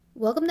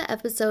Welcome to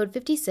episode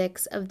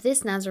 56 of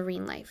This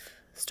Nazarene Life,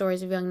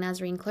 stories of young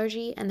Nazarene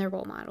clergy and their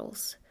role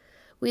models.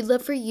 We'd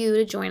love for you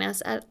to join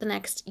us at the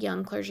next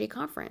Young Clergy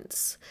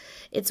Conference.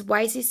 It's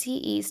YCC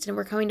East, and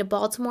we're coming to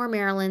Baltimore,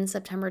 Maryland,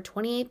 September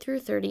 28th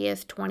through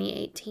 30th,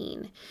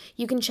 2018.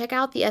 You can check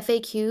out the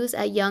FAQs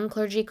at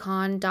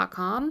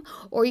youngclergycon.com,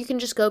 or you can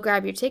just go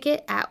grab your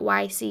ticket at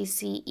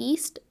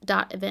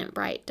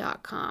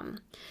ycceast.eventbrite.com.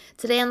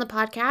 Today on the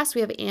podcast,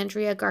 we have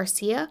Andrea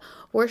Garcia,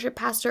 worship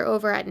pastor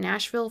over at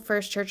Nashville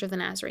First Church of the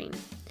Nazarene.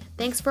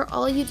 Thanks for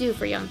all you do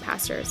for young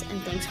pastors,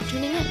 and thanks for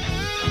tuning in.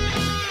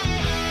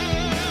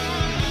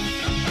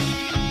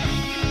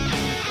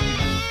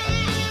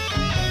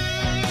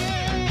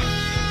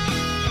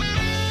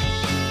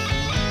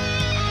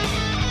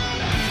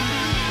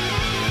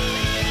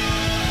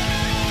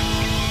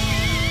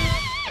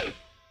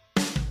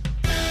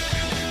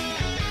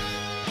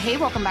 Hey,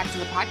 welcome back to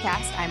the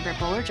podcast. I'm Britt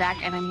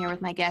Bowler-Jack, and I'm here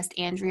with my guest,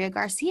 Andrea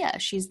Garcia.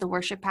 She's the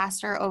worship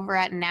pastor over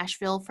at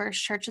Nashville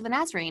First Church of the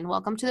Nazarene.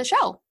 Welcome to the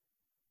show.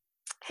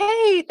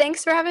 Hey,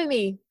 thanks for having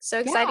me. So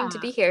exciting to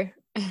be here.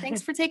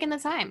 Thanks for taking the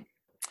time.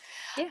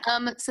 Yeah.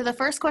 So the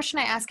first question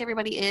I ask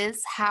everybody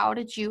is, how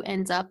did you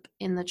end up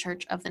in the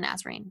Church of the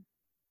Nazarene?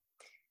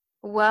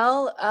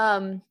 Well,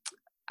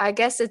 I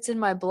guess it's in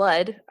my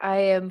blood. I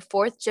am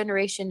fourth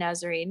generation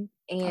Nazarene,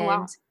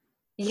 and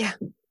yeah,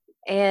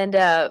 and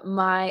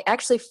my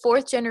actually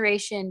fourth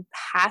generation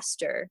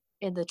pastor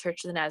in the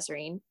Church of the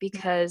Nazarene,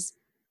 because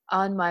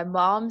on my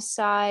mom's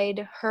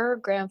side, her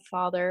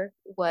grandfather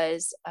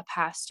was a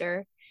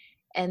pastor,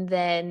 and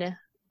then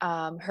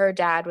her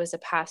dad was a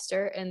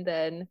pastor, and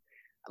then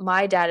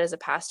my dad is a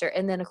pastor,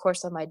 and then of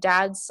course on my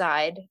dad's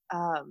side,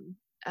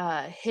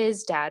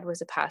 his dad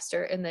was a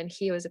pastor, and then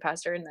he was a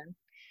pastor, and then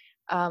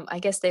I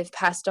guess they've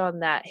passed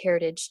on that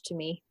heritage to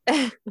me.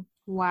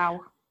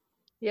 Wow.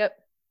 Yep.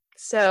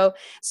 So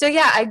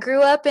yeah, I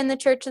grew up in the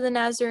Church of the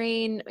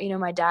Nazarene. You know,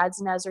 my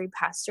dad's a Nazarene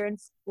pastor in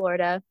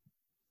Florida,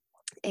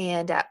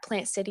 and at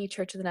Plant City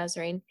Church of the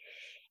Nazarene,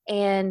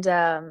 and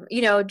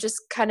you know,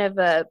 just kind of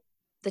the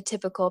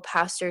typical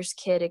pastor's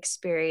kid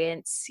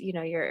experience. You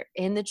know, you're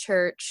in the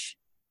church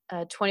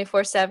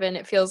 24/7.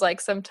 It feels like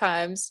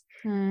sometimes.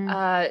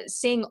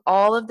 Seeing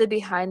all of the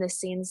behind the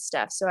scenes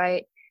stuff. So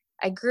I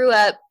grew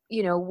up,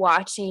 you know,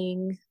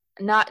 watching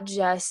not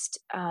just,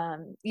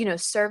 you know,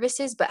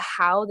 services, but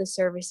how the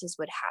services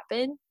would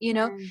happen, you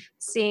know,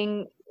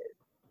 seeing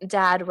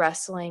dad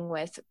wrestling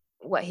with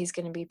what he's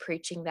going to be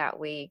preaching that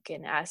week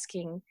and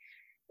asking,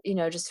 you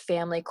know, just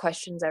family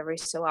questions every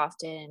so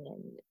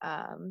often.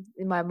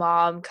 And my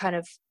mom kind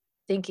of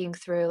thinking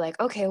through like,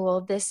 okay, well,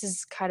 this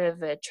is kind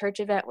of a church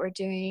event we're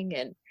doing,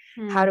 and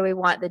how do we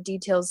want the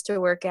details to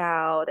work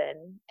out,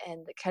 and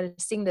kind of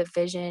seeing the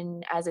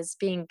vision as it's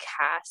being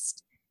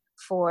cast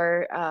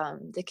for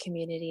the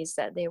communities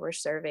that they were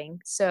serving.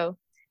 So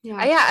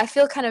I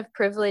feel kind of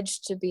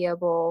privileged to be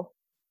able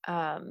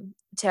to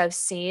have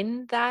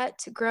seen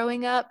that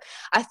growing up.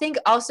 I think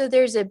also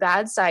there's a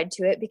bad side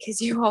to it, because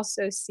you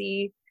also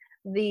see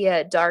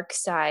the dark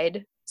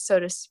side, so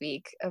to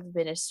speak, of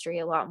ministry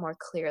a lot more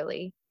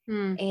clearly.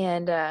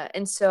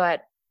 And so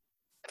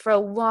for a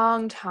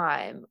long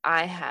time,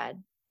 I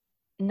had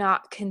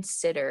not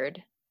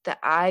considered that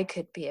I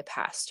could be a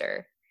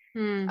pastor,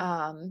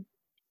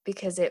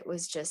 because it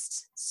was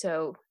just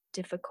so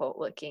difficult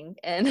looking,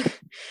 and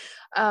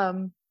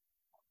and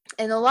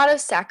a lot of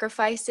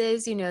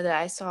sacrifices, you know, that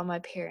I saw my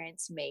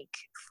parents make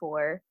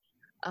for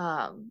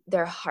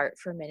their heart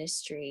for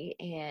ministry.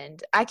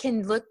 And I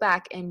can look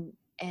back and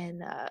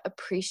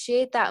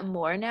appreciate that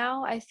more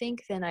now, I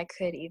think, than I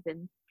could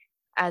even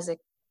as a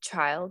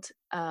child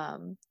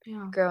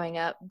growing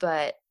up.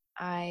 But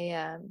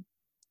I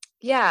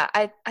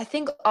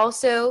think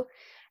also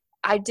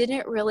I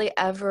didn't really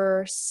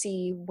ever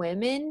see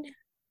women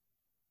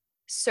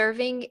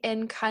serving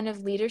in kind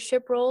of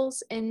leadership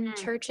roles in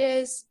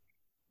churches,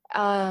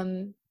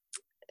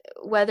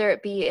 whether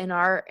it be in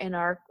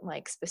our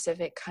like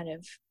specific kind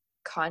of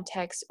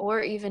context,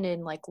 or even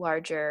in like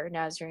larger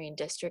Nazarene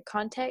district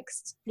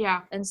contexts.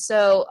 And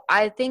so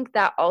I think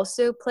that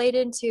also played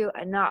into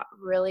not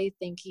really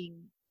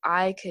thinking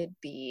I could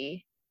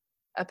be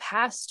a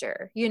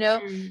pastor, you know.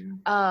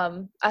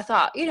 I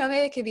thought, you know,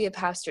 maybe I could be a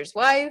pastor's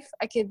wife,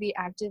 I could be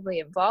actively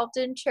involved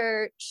in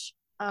church,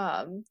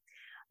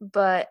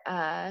 but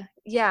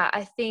yeah,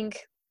 I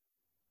think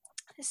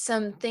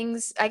some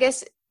things, I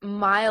guess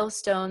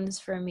milestones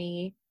for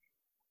me,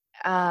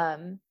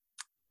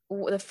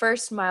 the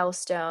first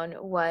milestone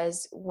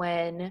was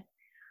when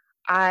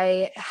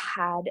I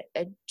had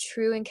a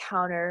true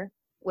encounter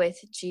with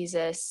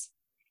Jesus,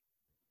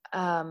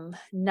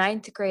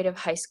 ninth grade of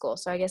high school.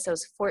 So I guess I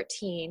was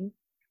 14.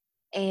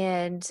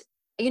 And,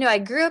 you know, I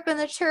grew up in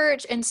the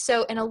church. And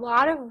so in a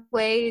lot of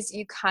ways,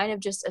 you kind of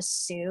just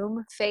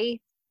assume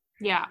faith.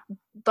 Yeah.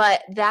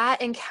 But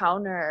that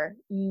encounter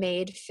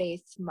made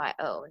faith my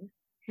own.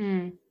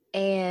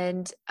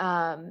 And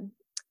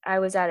I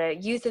was at a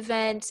youth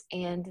event,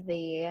 and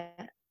the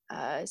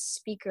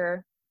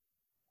speaker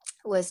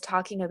was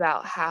talking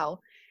about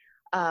how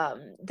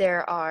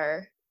there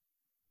are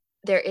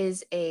there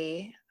is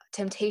a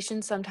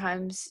temptation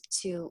sometimes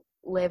to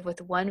live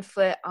with one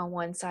foot on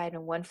one side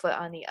and one foot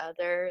on the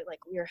other, like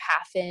we're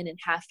half in and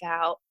half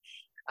out.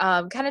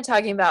 Kind of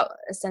talking about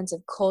a sense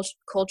of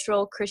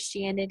cultural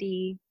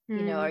Christianity. Are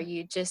Mm.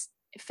 you just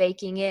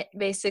faking it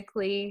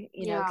basically,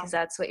 Yeah. because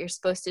that's what you're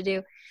supposed to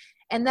do.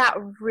 And that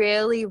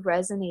really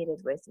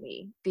resonated with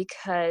me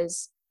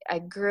because I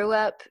grew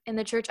up in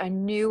the church. I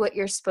knew what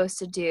you're supposed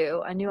to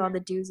do. I knew all the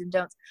do's and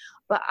don'ts.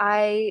 But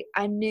I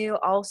knew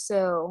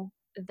also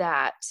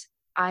that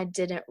I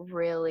didn't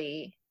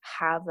really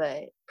have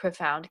a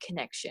profound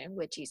connection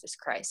with Jesus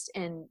Christ.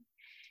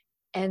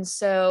 And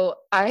so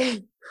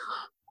I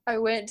I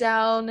went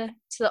down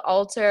to the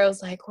altar. I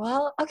was like,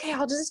 well, okay,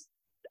 I'll just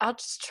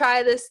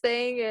try this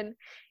thing.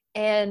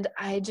 And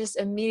I just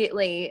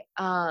immediately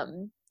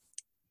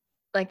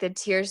like the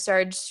tears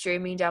started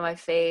streaming down my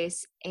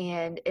face,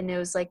 and it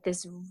was like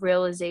this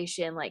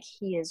realization, like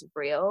he is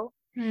real.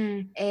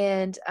 Mm.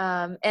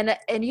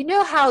 And you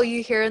know how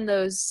you hear in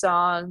those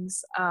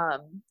songs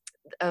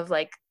of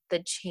like the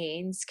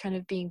chains kind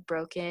of being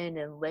broken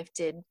and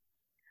lifted.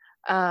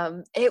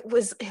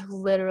 It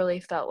literally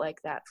felt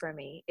like that for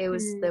me. It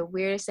was Mm. the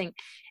weirdest thing.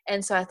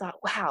 And so I thought,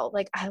 wow,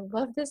 like I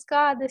love this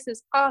God, this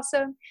is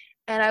awesome.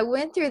 And I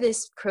went through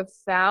this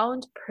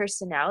profound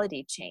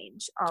personality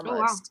change Oh, wow.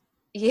 almost.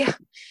 Yeah.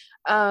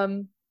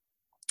 um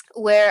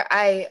where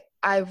I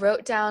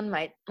wrote down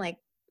my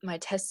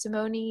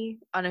testimony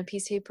on a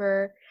piece of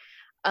paper,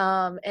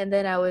 and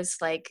then I was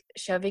like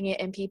shoving it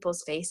in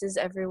people's faces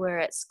everywhere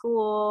at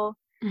school.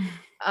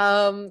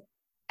 um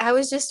I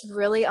was just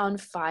really on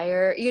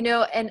fire,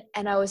 and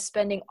I was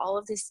spending all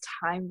of this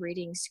time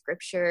reading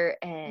scripture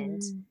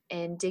Mm.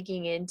 and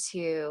digging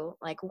into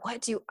like,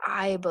 what do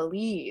I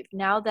believe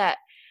now that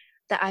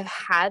I've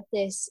had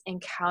this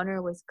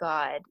encounter with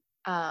God.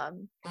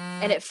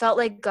 And it felt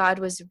like God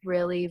was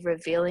really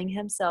revealing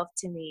himself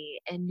to me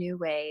in new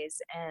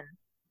ways.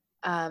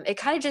 And it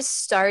kind of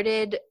just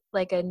started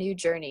like a new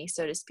journey,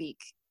 so to speak.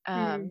 Mm.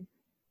 Um,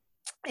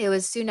 it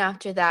was soon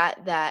after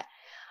that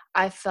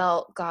I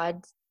felt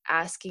God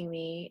asking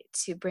me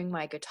to bring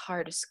my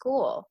guitar to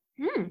school.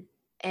 Mm.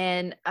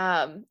 And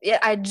yeah,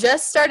 I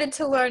just started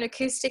to learn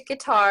acoustic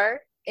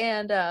guitar,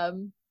 and uh,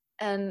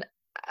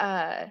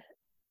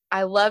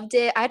 I loved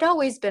it. I'd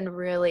always been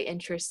really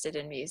interested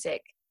in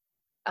music,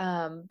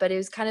 but it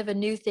was kind of a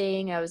new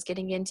thing I was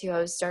getting into. I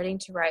was starting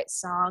to write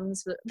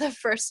songs. The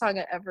first song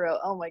I ever wrote,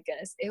 oh my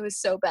goodness, it was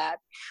so bad,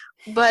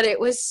 but it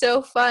was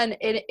so fun.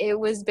 It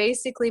was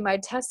basically my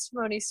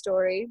testimony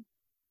story,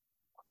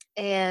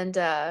 and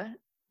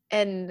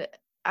and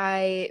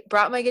I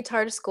brought my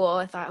guitar to school.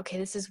 I thought, okay,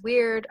 this is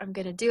weird. I'm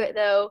gonna do it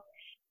though.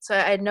 So I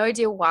had no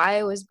idea why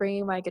I was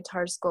bringing my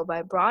guitar to school, but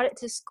I brought it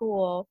to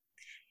school.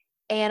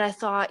 And I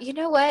thought, you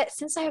know what?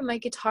 Since I have my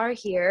guitar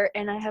here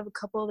and I have a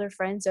couple other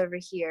friends over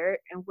here,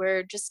 and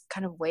we're just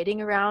kind of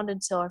waiting around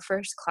until our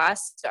first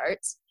class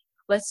starts,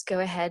 let's go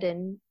ahead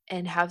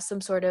and have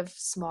some sort of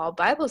small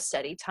Bible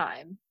study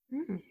time.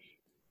 Mm.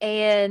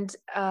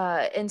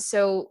 And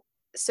so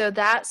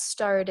that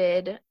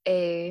started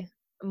a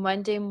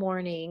Monday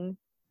morning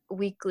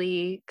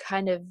weekly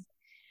kind of,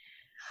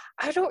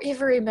 I don't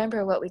even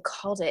remember what we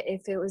called it,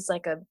 if it was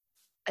like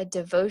a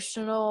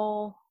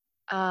devotional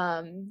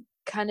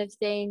kind of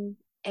thing.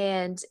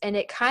 And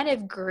it kind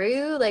of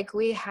grew. Like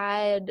we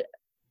had,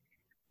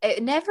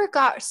 it never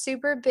got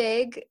super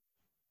big,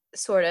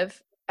 sort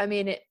of. I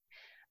mean it,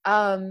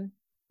 um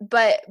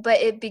but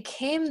it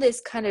became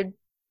this kind of,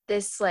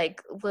 this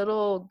like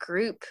little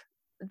group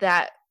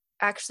that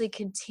actually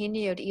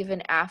continued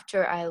even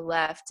after I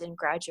left and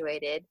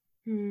graduated.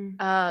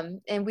 Mm.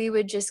 And we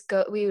would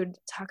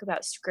talk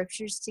about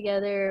scriptures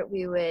together,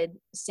 we would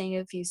sing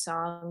a few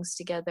songs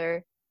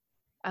together.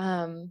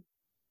 um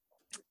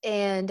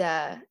and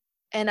uh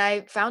and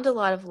I found a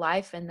lot of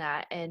life in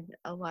that and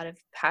a lot of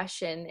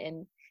passion,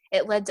 and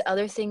it led to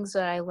other things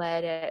that I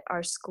led at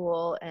our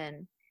school,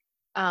 and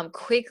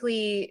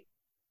quickly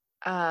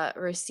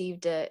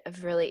received a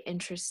really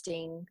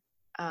interesting,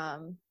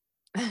 um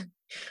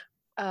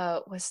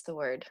what's the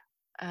word,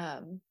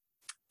 um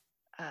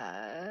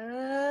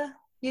uh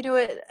you know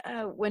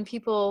what, when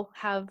people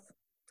have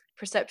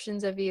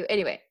perceptions of you,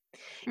 anyway.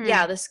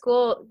 Yeah, Mm.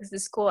 the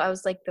school, I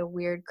was like the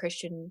weird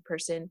Christian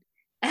person.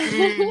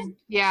 Mm.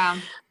 Yeah.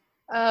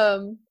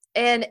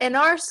 And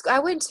I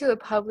went to a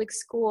public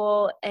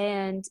school,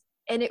 and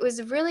it was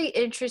a really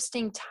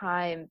interesting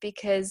time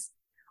because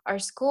our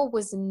school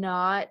was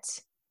not,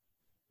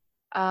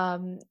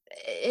 um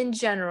in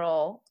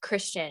general,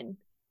 Christian.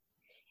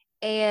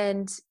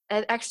 And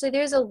actually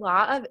there's a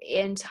lot of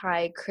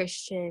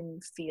anti-Christian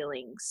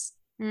feelings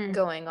Mm.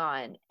 going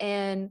on.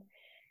 And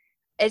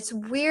it's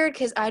weird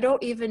because I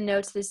don't even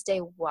know to this day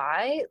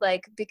why,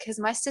 like, because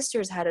my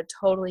sisters had a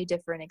totally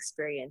different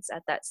experience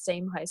at that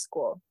same high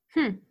school.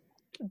 Hmm.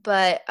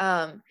 But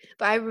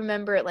I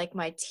remember like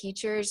my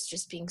teachers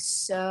just being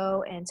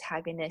so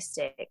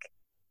antagonistic.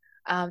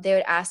 They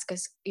would ask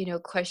us,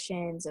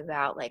 questions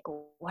about like,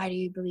 why do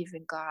you believe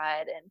in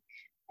God,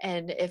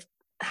 and if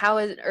how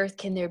on earth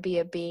can there be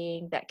a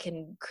being that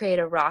can create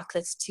a rock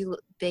that's too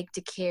big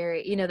to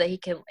carry, that he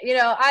can,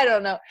 I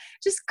don't know,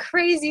 just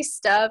crazy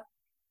stuff.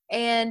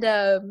 And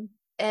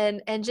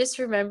just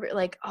remember,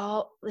 like,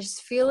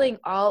 just feeling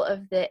all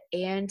of the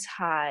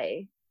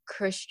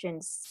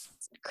Christianness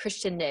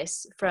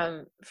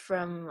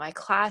from my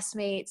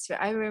classmates.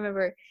 I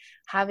remember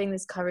having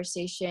this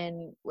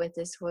conversation with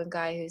this one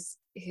guy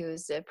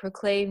who's a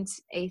proclaimed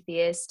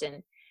atheist,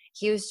 and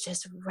he was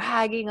just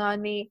ragging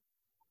on me.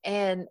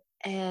 And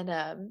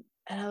I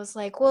was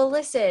like, well,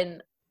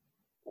 listen,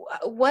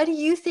 what do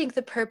you think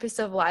the purpose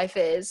of life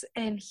is?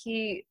 And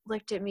he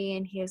looked at me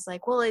and he was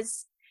like, well,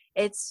 it's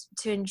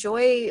to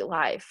enjoy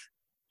life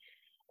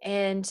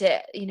and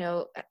to,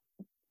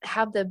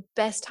 have the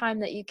best time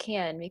that you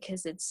can,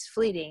 because it's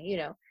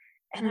fleeting.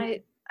 And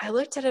I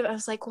looked at him, I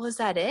was like, well, is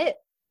that it?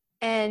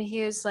 And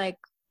he was like,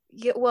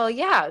 yeah, well,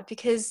 yeah,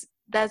 because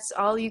that's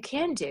all you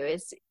can do,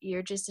 is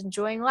you're just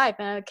enjoying life.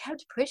 And I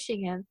kept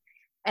pushing him,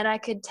 and I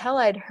could tell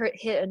I'd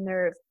hit a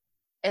nerve.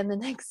 And the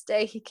next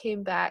day he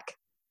came back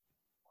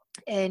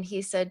and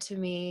he said to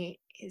me,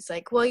 he's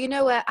like, well, you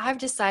know what? I've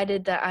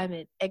decided that I'm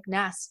an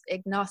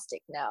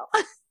agnostic now.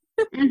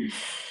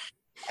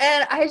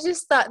 And I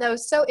just thought that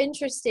was so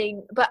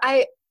interesting.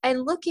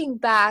 And looking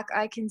back,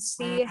 I can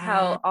see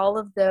how all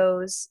of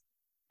those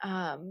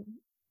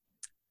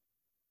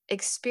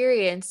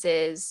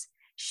experiences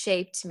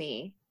shaped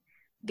me,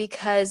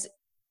 because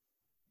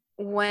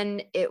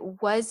when it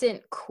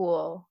wasn't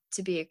cool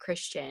to be a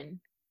Christian,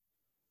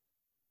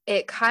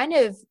 it kind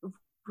of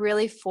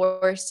really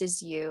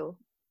forces you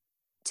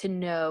to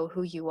know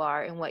who you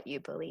are and what you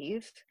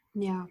believe.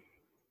 Yeah.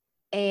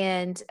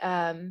 And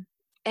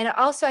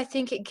also I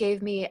think it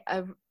gave me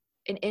an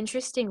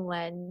interesting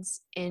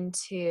lens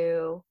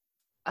into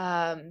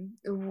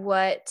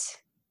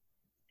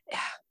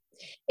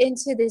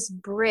into this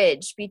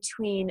bridge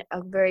between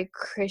a very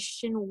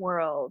Christian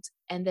world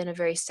and then a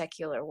very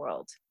secular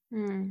world.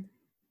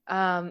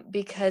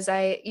 Because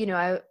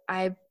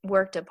I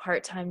worked a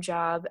part-time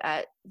job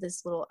at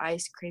this little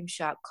ice cream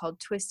shop called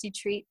Twisty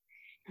Treat,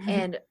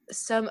 and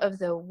some of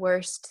the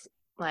worst,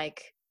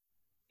 like,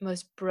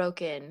 most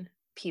broken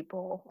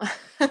people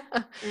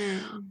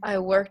I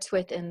worked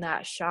with in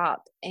that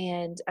shop.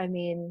 And I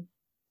mean,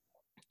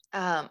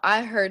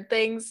 I heard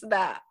things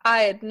that I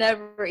had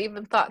never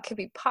even thought could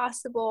be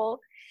possible,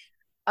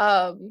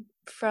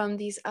 from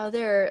these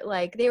other,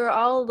 like, they were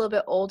all a little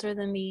bit older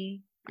than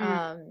me.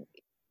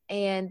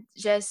 And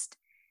just,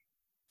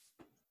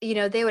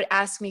 they would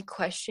ask me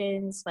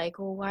questions like,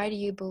 well, why do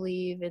you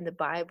believe in the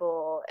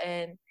Bible?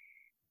 And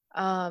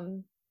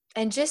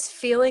just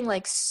feeling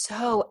like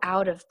so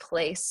out of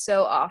place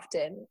so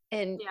often.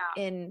 And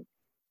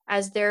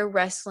as they're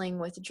wrestling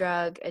with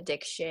drug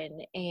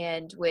addiction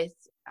and with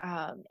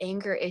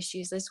anger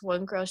issues. This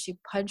one girl, she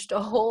punched a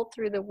hole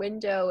through the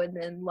window and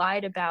then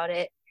lied about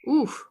it.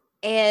 Oof.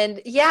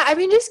 And yeah, I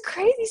mean, just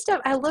crazy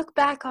stuff. I look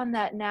back on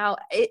that now.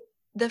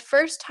 The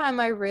first time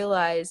I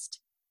realized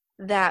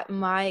that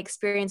my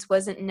experience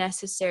wasn't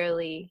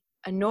necessarily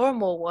a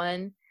normal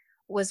one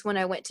was when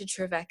I went to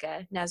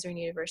Trevecca Nazarene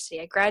University.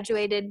 I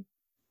graduated,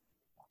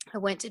 I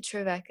went to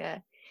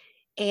Trevecca,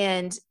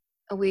 and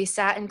we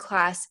sat in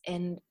class,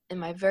 and in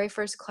my very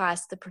first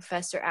class, the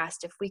professor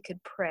asked if we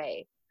could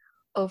pray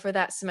over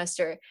that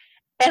semester.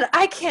 And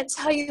I can't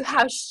tell you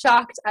how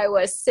shocked I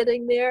was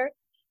sitting there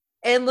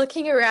and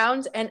looking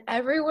around, and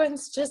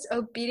everyone's just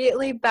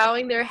obediently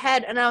bowing their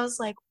head. And I was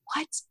like,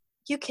 what?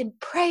 You can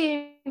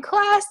pray in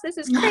class? This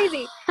is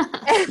crazy.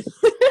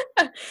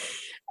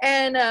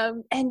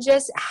 And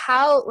just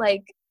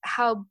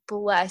how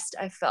blessed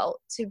I felt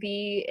to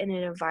be in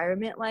an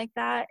environment like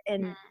that.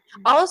 And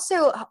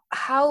also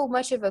how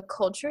much of a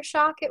culture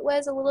shock it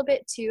was a little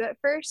bit too at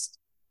first,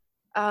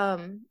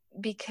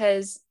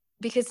 because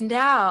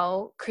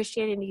now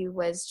Christianity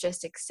was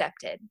just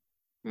accepted.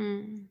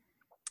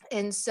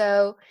 And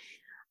so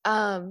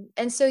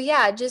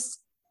yeah, just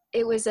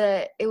it was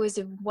a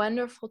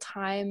wonderful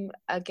time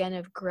again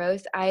of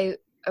growth. I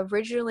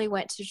originally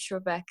went to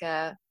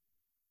Trevecca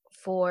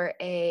for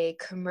a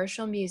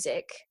commercial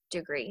music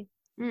degree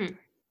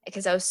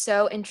because I was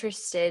so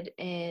interested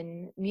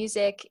in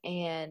music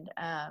and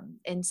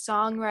in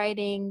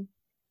songwriting,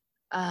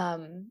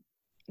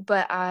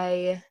 but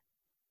I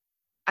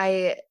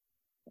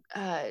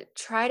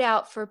tried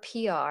out for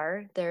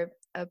PR. They're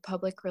a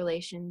public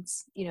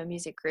relations,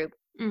 music group,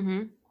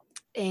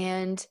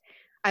 and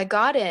I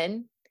got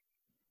in,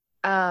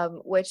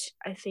 which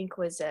I think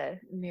was a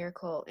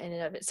miracle in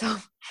and of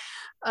itself.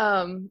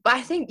 But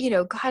I think,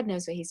 God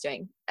knows what he's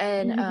doing.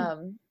 And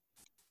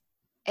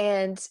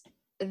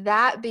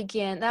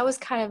that was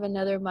kind of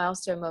another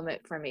milestone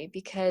moment for me,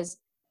 because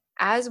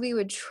as we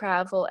would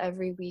travel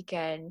every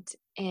weekend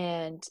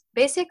and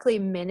basically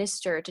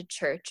minister to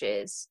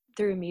churches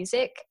through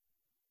music,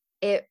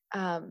 it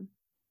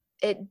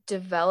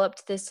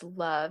developed this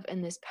love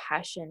and this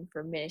passion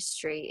for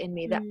ministry in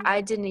me that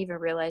I didn't even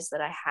realize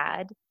that I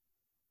had.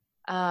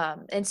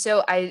 And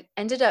so I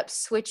ended up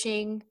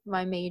switching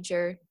my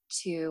major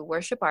to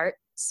worship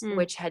arts,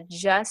 which had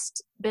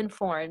just been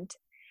formed.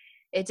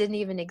 it didn't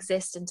even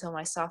exist until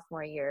my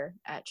sophomore year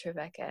at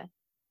Trevecca.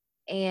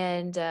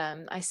 And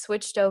I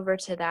switched over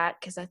to that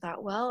because I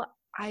thought, well,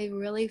 I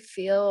really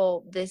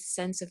feel this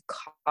sense of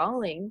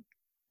calling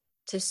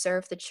to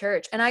serve the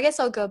church. And I guess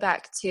I'll go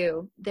back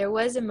to, there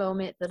was a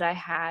moment that I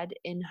had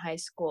in high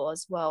school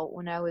as well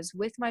when I was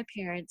with my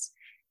parents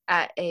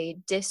at a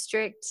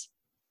district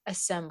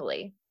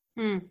assembly.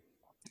 Mm.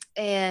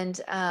 And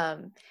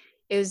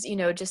it was,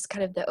 just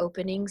kind of the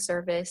opening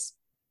service.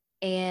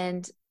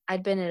 And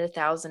I'd been in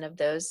 1,000 of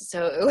those.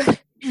 So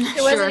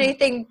it wasn't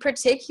anything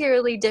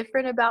particularly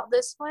different about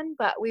this one,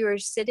 but we were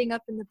sitting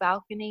up in the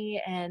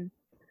balcony and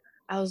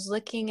I was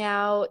looking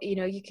out,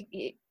 you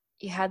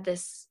had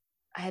this,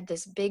 I had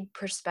this big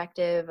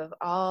perspective of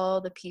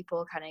all the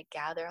people kind of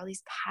gather, all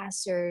these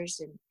pastors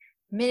and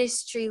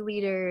ministry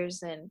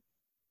leaders and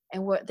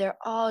what they're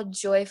all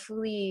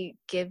joyfully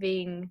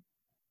giving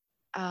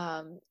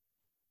um,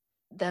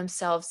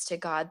 themselves to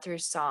God through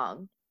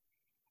song.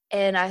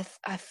 And I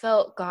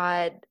felt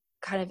God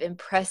kind of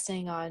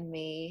impressing on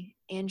me,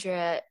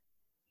 Andrea,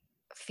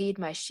 feed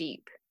my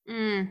sheep.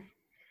 Mm.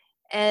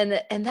 And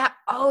that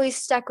always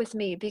stuck with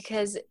me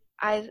because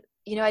I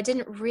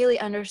didn't really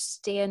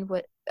understood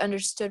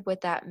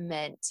what that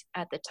meant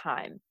at the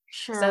time.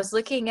 So I was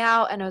looking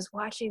out and I was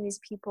watching these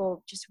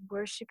people just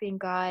worshiping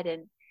God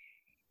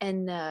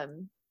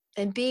and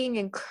being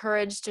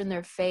encouraged in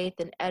their faith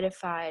and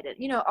edified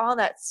and all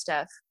that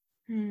stuff.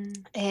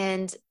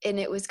 And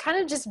it was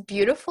kind of just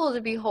beautiful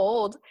to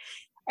behold.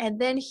 And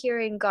then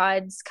hearing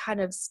God's kind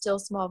of still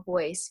small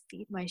voice,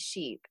 feed my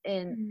sheep,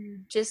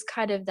 and just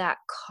kind of that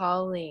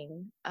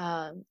calling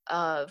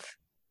of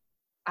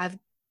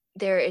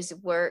there is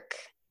work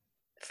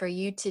for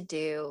you to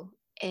do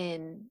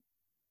in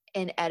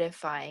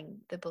edifying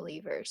the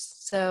believers.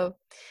 So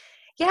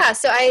yeah,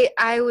 so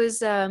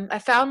I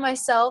found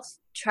myself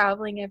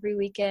traveling every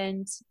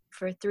weekend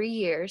for 3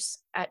 years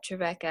at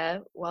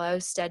Trevecca while I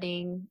was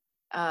studying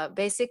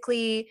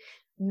basically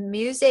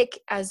music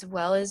as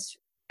well as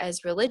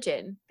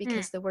religion,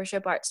 because the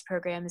worship arts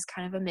program is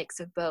kind of a mix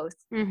of both.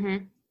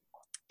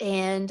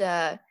 And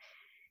I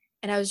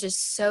was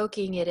just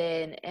soaking it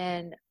in,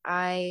 and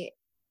I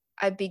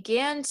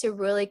began to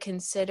really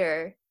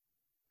consider,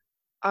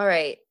 all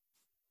right,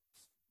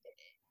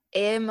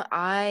 am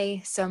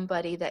I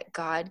somebody that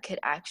God could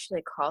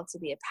actually call to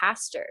be a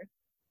pastor?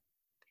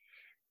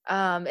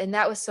 And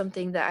that was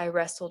something that I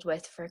wrestled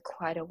with for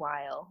quite a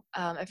while.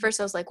 At first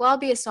I was like, well, I'll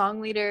be a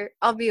song leader,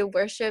 I'll be a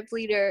worship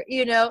leader,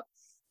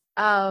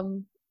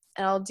 and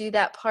I'll do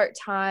that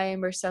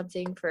part-time or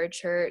something for a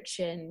church,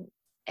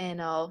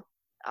 and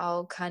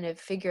I'll kind of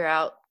figure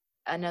out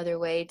another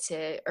way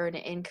to earn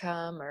an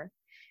income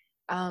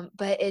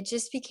but it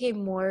just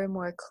became more and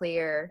more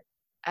clear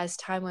as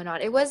time went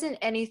on. It wasn't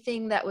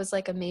anything that was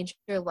like a major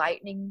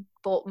lightning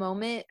bolt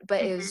moment,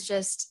 but it was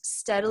just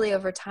steadily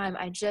over time.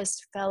 I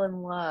just fell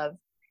in love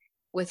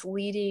with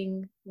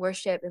leading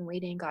worship and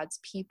leading God's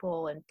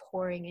people and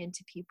pouring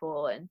into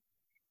people.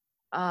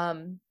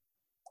 And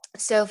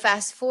so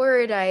fast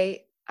forward,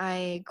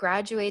 I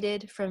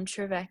graduated from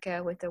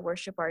Trevecca with a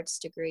worship arts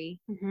degree.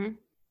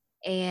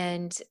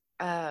 And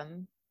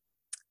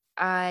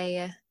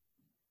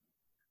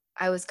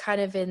I was kind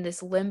of in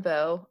this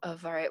limbo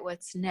of, all right,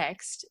 what's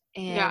next?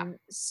 And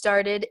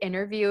started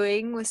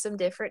interviewing with some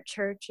different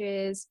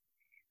churches.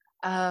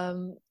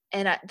 And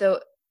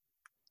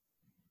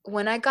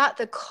when I got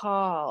the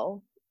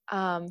call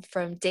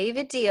from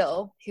David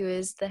Deal, who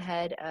is the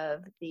head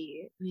of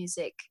the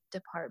music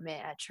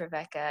department at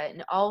Trevecca,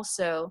 and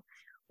also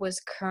was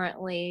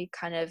currently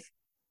kind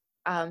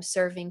of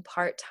serving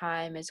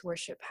part-time as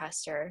worship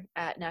pastor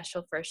at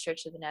Nashville First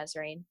Church of the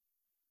Nazarene,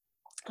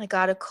 I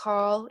got a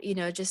call,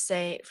 just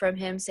from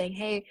him saying,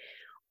 hey,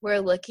 we're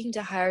looking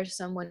to hire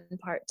someone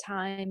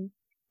part-time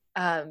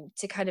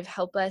to kind of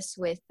help us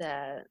with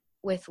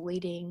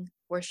leading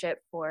worship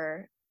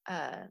for,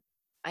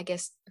 I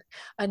guess,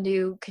 a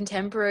new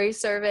contemporary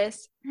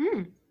service.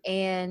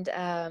 And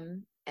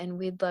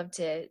we'd love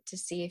to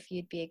see if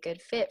you'd be a good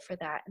fit for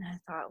that. And I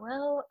thought,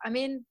 well, I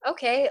mean,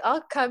 okay,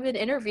 I'll come and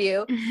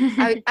interview.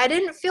 I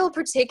didn't feel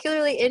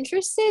particularly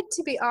interested,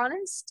 to be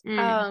honest.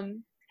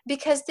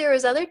 Because there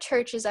was other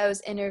churches I was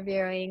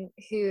interviewing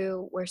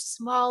who were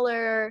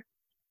smaller.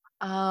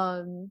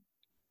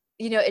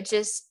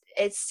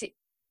 It's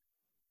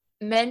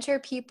mentor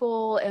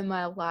people in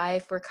my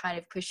life were kind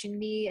of pushing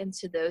me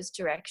into those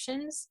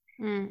directions.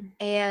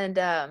 And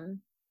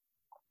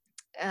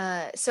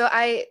so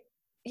I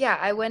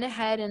went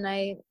ahead and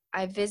I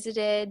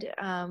visited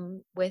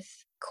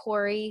with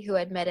Corey, who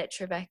I'd met at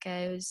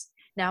Trevecca, who's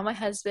now my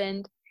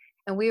husband,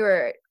 and we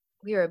were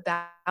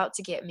about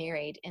to get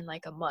married in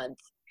like a month.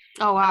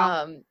 Oh,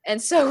 wow.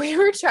 And so we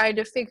were trying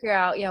to figure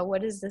out,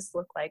 what does this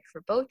look like for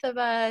both of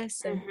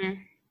us?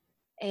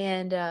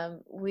 And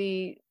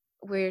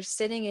we're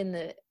sitting in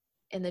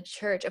the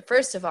church.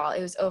 First of all,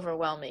 it was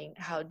overwhelming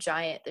how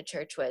giant the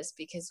church was,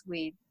 because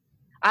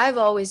I've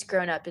always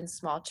grown up in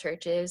small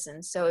churches,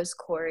 and so is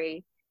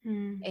Corey.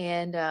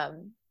 And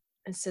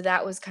so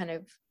that was kind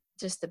of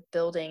just the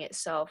building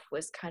itself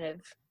was kind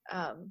of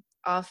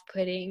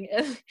off-putting.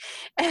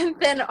 And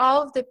then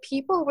all of the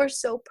people were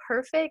so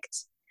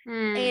perfect.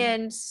 Mm.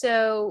 And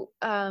so,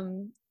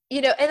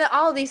 and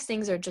all these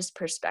things are just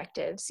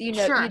perspectives. You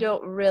Sure.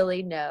 don't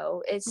really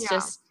know. It's Yeah.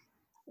 just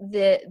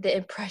the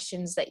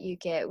impressions that you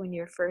get when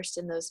you're first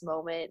in those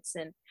moments.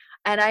 And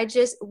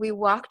we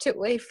walked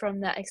away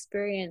from that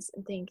experience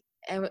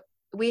and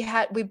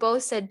we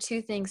both said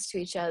two things to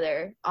each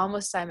other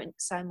almost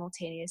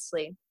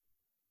simultaneously.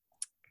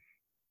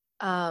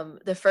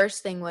 The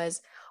first thing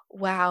was,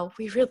 wow,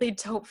 we really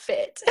don't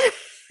fit.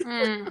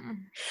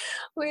 Mm.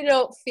 We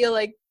don't feel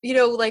like,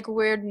 like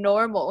we're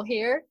normal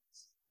here.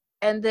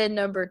 And then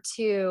number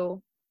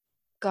two,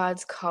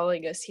 God's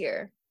calling us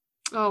here.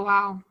 Oh,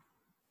 wow.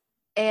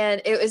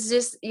 And it was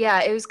just,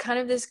 yeah, it was kind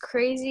of this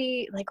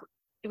crazy, like,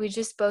 we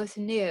just both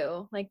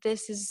knew, like,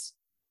 this is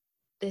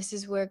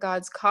where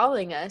God's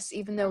calling us,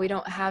 even though we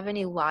don't have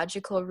any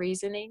logical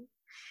reasoning.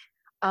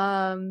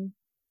 Um,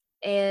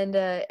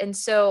 and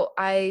so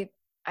I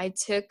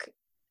took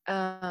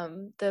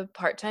the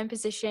part-time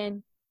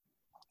position,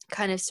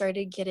 kind of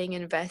started getting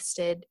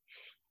invested,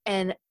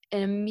 and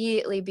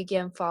immediately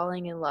began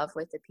falling in love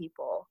with the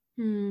people.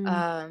 Mm.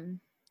 Um,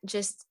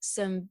 just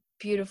some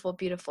beautiful,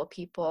 beautiful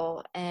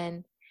people,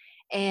 and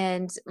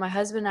my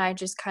husband and I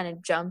just kind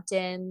of jumped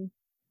in,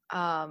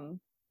 um,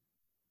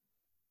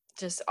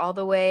 just all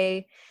the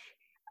way.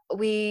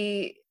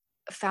 We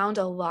found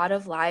a lot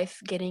of life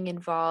getting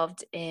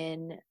involved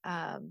in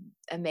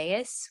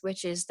Emmaus,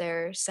 which is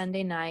their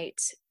Sunday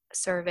night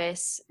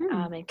service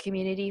Mm. and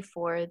community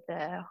for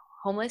the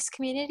homeless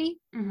community.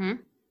 Mm-hmm.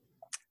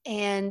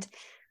 And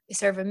we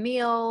serve a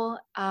meal.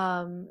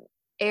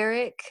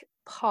 Eric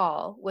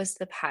Paul was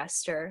the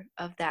pastor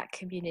of that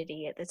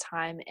community at the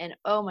time. And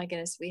oh my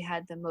goodness, we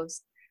had the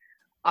most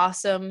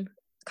awesome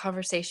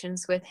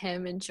conversations with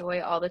him and joy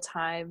all the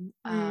time,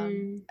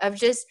 Mm. of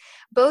just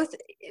both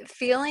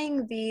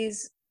feeling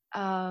these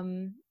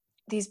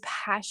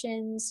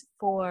passions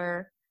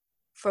for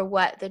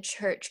what the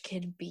church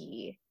can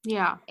be,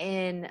 Yeah.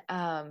 and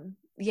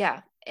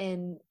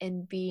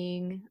and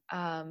being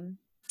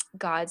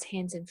God's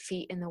hands and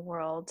feet in the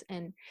world,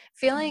 and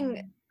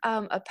feeling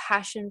Mm. a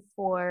passion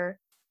for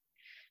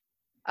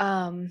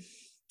um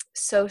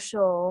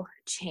social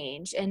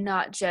change and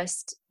not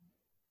just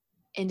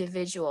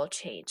individual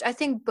change. I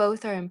think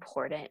both are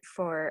important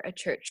for a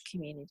church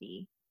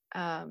community,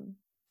 um,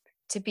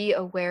 to be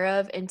aware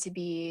of and to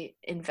be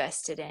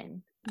invested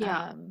in.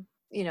 Yeah.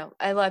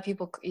 A lot of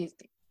people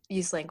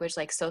use language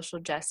like social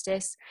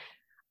justice.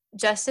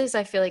 Justice,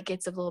 I feel like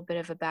gets a little bit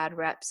of a bad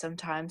rep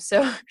sometimes.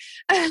 So,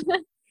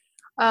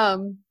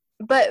 um,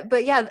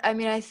 but yeah, I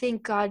mean, I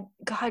think God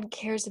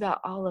cares about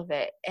all of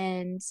it,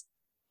 and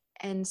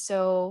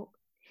so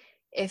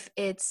if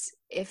it's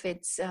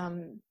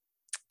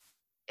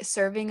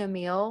serving a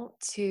meal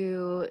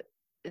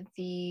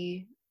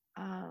the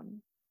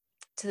um,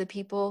 to the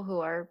people who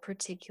are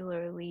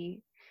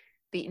particularly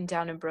beaten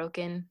down and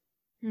broken,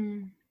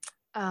 Mm.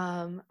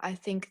 I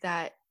think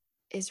that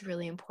is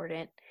really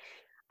important.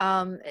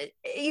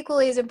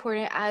 Equally as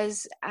important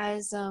as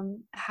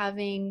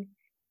having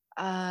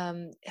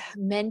um,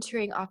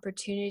 mentoring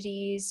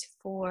opportunities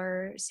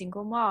for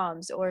single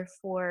moms or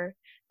for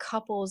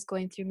couples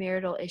going through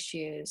marital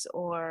issues,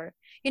 or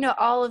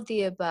all of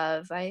the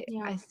above. I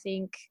Yeah. I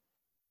think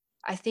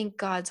I think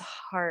God's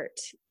heart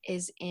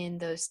is in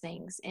those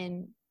things,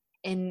 in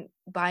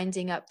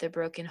binding up the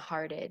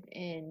brokenhearted,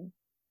 in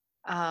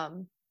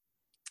um,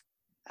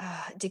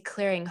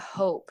 declaring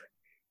hope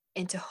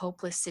into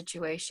hopeless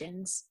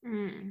situations.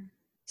 Mm.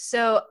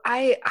 So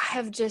I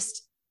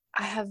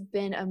have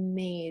been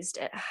amazed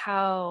at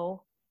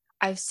how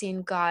I've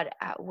seen God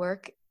at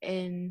work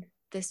in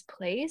this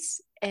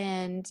place,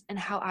 and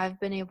how I've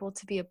been able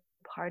to be a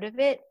part of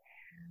it.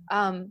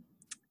 Um,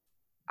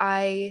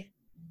 I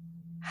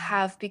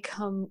have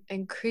become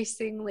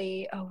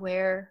increasingly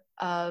aware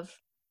of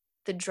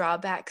the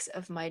drawbacks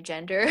of my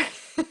gender.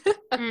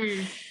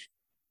 Mm.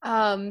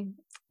 um,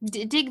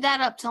 Dig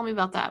that up. Tell me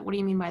about that. What do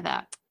you mean by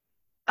that?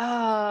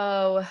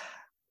 oh,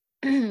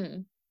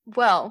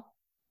 well,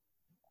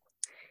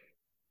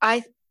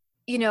 I,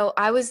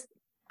 I was,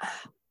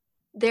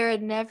 there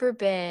had never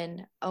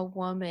been a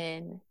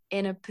woman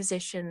in a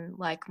position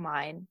like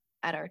mine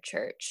at our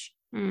church.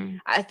 Mm.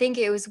 I think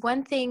it was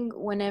one thing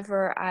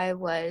whenever I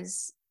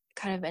was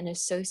kind of an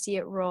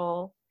associate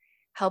role,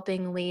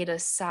 helping lead a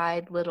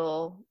side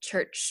little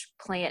church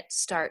plant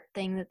start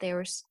thing that they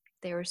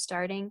were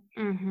starting.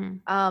 Mm-hmm.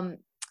 Um,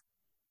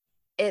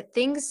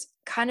 things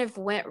kind of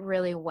went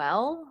really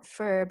well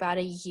for about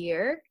a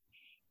year,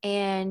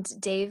 and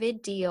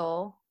David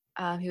Deal,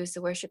 who was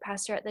the worship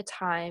pastor at the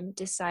time,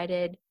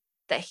 decided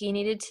that he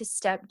needed to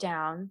step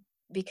down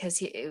because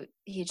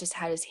he just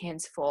had his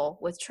hands full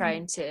with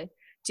trying to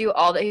do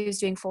all that he was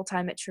doing full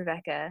time at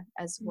Trevecca,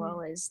 as Mm.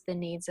 well as the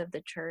needs of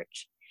the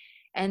church.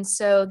 And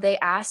so they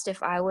asked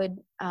if I would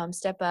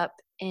step up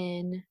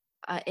in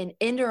an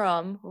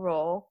interim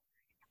role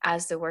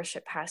as the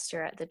worship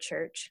pastor at the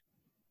church,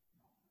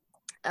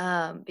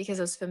 because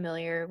I was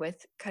familiar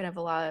with kind of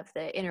a lot of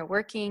the inner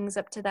workings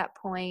up to that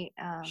point.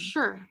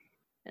 Sure.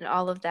 and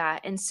all of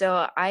that. And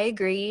so I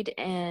agreed,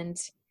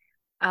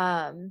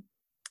 um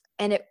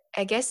and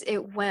I guess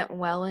it went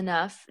well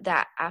enough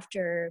that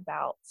after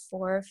about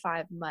 4 or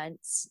 5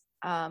 months,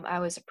 I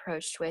was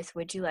approached with,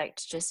 would you like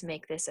to just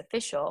make this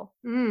official?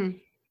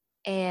 Mm.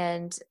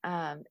 And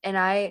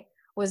I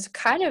was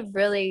kind of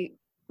really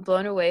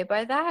blown away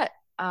by that,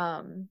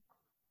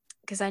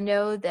 because I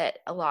know that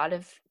a lot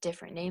of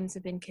different names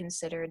have been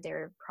considered.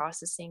 They're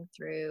processing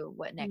through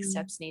what next Mm.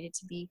 steps needed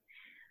to be.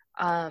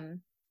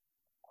 Um,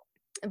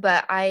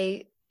 but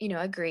I,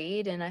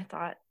 agreed, and I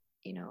thought,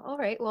 all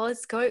right, well,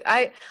 it's going.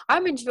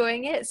 I'm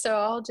enjoying it, so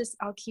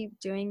I'll keep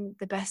doing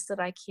the best that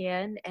I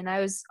can. And I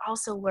was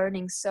also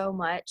learning so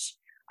much.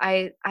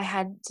 I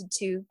had to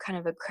do kind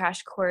of a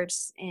crash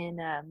course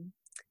in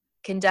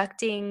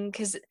conducting,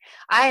 because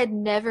I had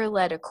never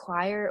led a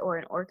choir or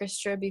an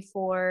orchestra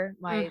before.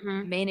 My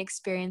Mm-hmm. main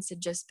experience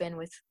had just been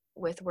with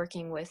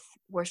working with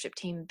worship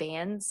team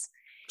bands,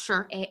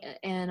 Sure.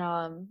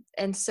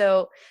 and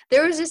so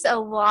there was just a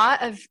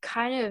lot of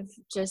kind of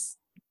just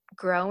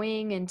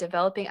growing and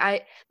developing.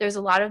 There's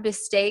a lot of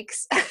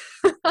mistakes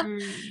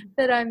Mm.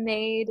 that I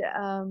made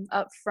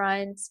up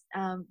front,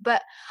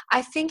 but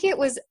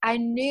I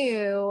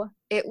knew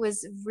it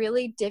was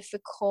really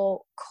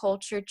difficult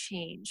culture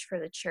change for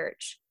the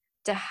church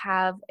to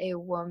have a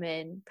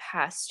woman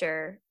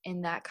pastor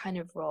in that kind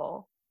of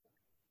role.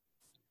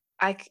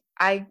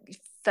 I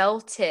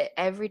felt it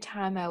every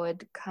time I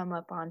would come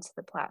up onto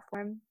the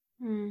platform.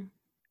 Mm.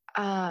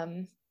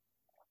 Um,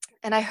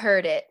 and I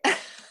heard it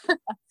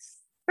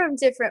from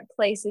different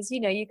places.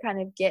 You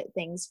kind of get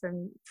things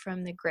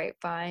from the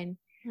grapevine.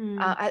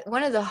 Mm.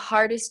 One of the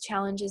hardest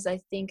challenges, I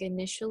think,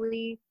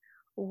 initially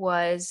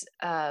was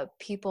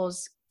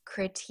people's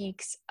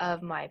critiques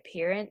of my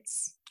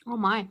appearance. Oh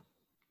my.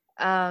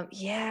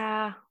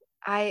 Yeah,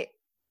 I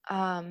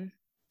um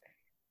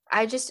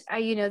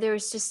there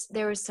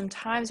was some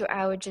times where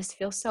I would just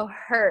feel so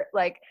hurt,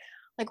 like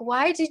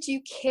why did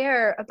you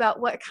care about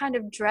what kind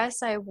of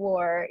dress I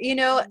wore?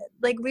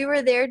 Like we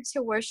were there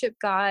to worship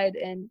God,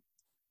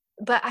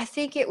 but I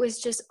think it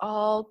was just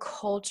all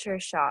culture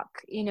shock,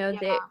 Yeah.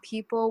 that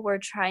people were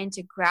trying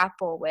to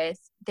grapple with.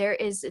 There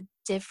is a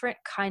different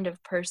kind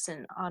of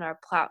person on our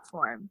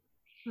platform,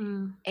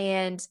 Mm.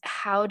 and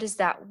how does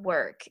that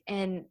work?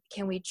 And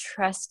can we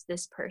trust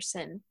this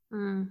person?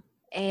 Mm.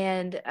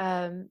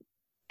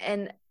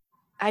 And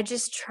I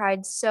just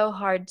tried so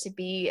hard to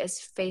be as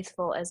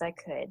faithful as I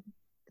could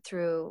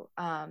through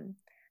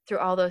through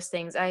all those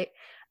things.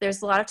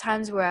 There's a lot of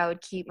times where I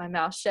would keep my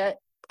mouth shut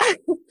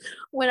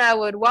when I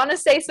would want to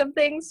say some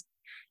things,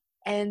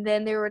 and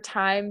then there were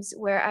times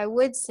where I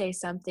would say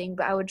something,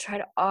 but I would try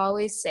to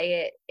always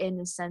say it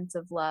in a sense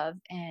of love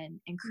and Mm.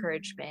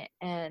 encouragement,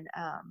 and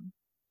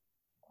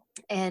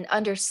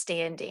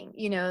understanding,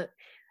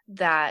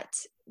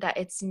 that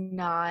it's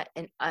not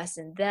an us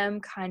and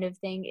them kind of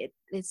thing.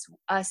 It's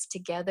us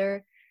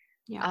together.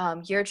 Yeah.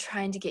 You're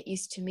trying to get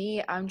used to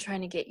me, I'm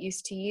trying to get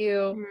used to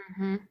you.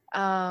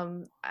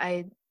 Mm-hmm.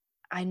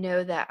 I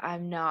know that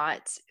I'm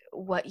not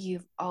what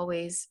you've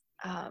always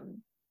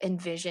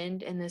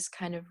envisioned in this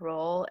kind of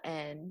role,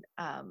 and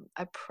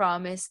I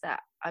promise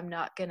that I'm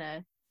not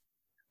gonna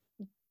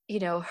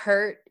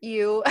hurt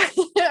you,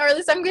 or at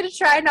least I'm gonna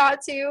try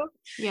not to.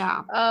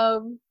 Yeah.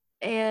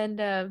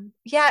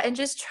 Yeah, and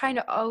just trying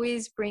to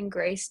always bring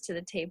grace to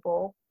the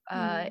table,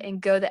 Mm.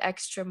 and go the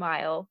extra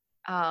mile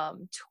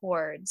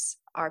towards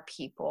our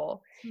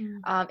people.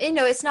 Mm. And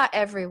no, it's not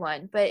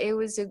everyone, but it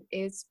was a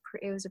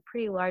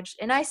pretty large,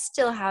 and I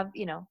still have,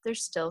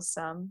 there's still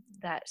some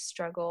that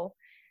struggle.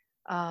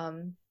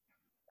 Um,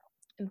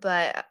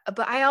 but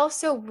I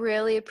also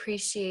really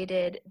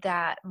appreciated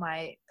that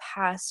my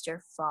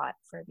pastor fought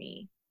for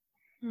me,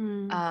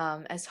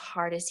 Mm. as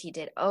hard as he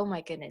did. Oh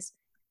my goodness.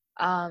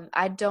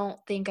 I don't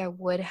think I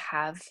would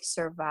have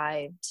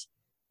survived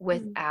Mm.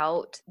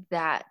 without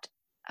that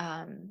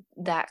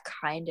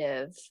kind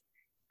of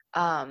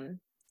um,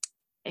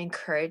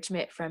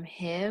 encouragement from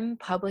him,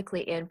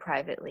 publicly and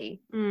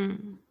privately.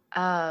 Mm.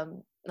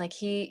 Like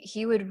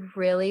he would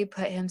really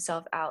put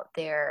himself out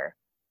there,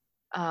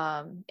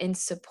 in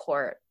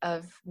support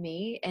of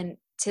me, and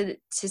to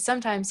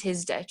sometimes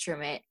his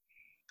detriment.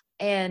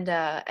 And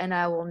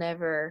I will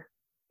never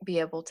be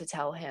able to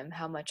tell him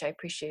how much I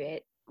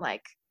appreciate,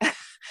 like,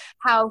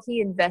 how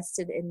he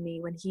invested in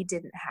me when he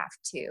didn't have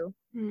to.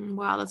 Mm.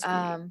 Wow, that's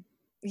great.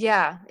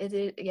 Yeah, it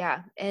is.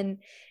 Yeah, and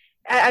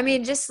I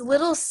mean, just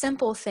little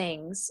simple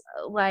things.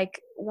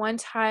 Like one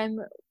time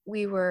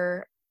we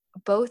were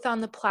both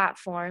on the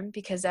platform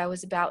because I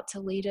was about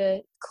to lead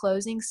a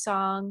closing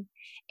song,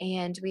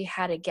 and we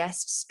had a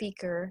guest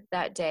speaker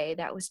that day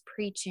that was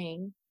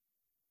preaching,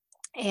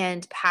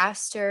 and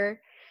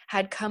pastor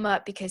had come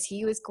up because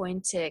he was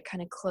going to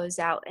kind of close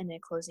out in a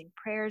closing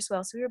prayer as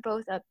well. So we were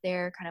both up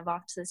there kind of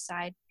off to the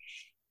side,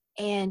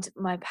 and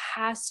my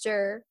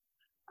pastor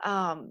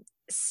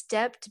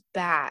stepped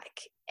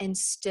back and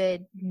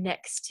stood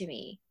next to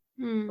me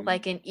Mm.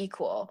 like an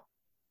equal,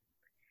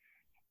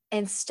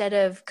 instead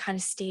of kind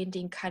of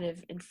standing kind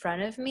of in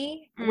front of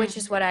me, which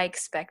is Mm. what I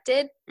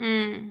expected.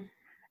 Mm.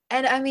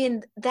 And I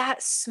mean,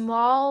 that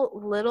small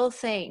little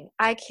thing,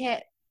 I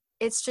can't,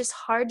 it's just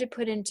hard to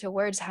put into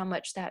words how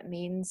much that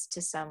means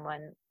to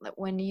someone. Like,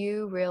 when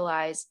you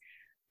realize,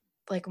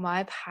 like,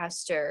 my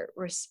pastor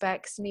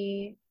respects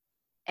me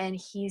and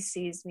he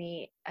sees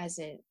me as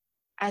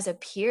a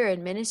peer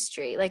in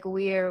ministry. Like,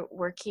 we're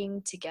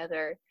working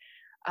together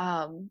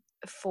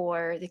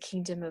for the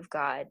kingdom of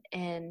God.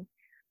 And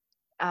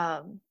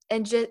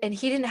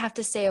he didn't have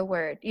to say a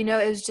word. You know,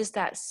 it was just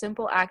that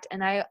simple act,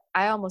 and I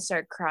almost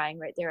started crying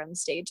right there on the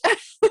stage.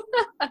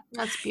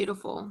 That's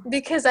beautiful.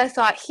 Because I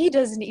thought, he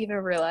doesn't even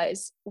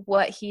realize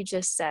what he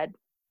just said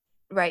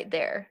right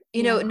there.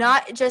 You know, Yeah.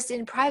 not just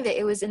in private,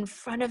 it was in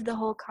front of the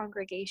whole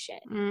congregation.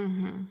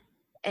 Mm-hmm.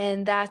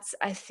 And that's,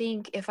 I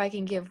think, if I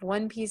can give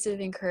one piece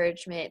of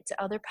encouragement to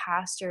other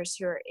pastors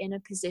who are in a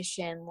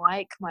position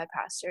like my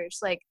pastors,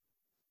 like,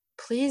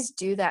 please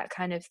do that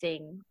kind of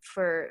thing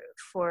for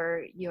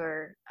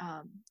your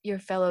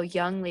fellow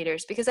young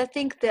leaders. Because I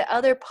think the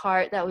other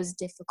part that was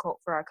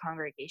difficult for our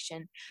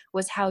congregation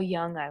was how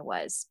young I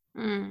was.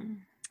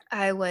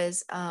 I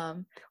was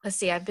let's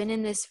see, I've been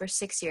in this for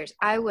 6 years.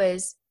 I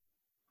was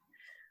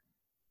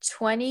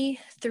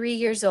 23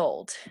 years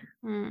old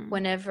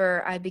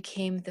whenever I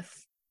became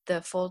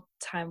the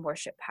full-time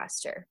worship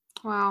pastor.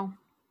 Wow.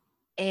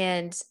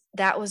 And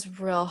that was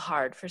real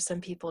hard for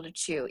some people to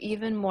chew,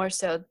 even more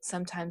so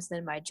sometimes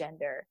than my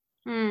gender.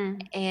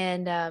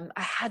 And I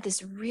had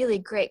this really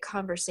great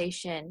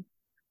conversation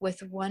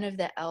with one of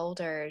the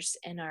elders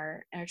in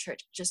our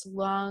church, just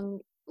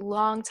long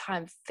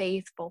time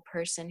faithful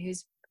person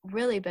who's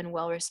really been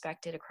well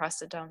respected across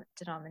the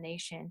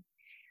denomination,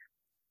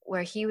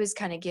 where he was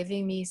kind of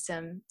giving me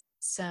some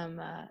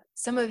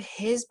of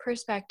his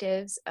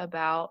perspectives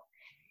about,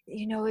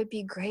 you know, it'd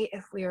be great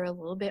if we were a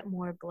little bit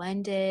more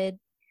blended,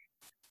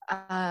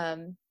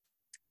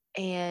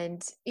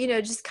 and, you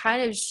know, just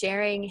kind of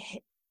sharing,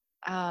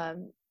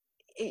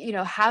 you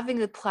know, having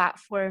the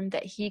platform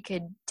that he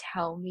could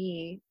tell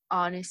me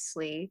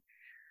honestly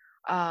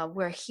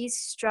where he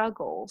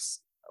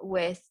struggles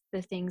with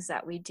the things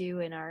that we do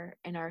in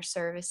our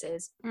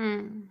services.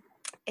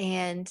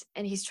 And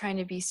he's trying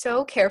to be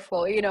so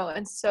careful, you know,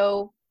 and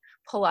so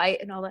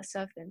polite and all that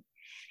stuff.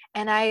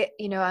 And I,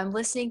 you know, I'm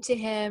listening to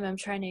him, I'm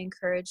trying to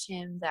encourage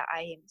him that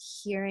I am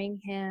hearing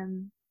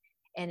him,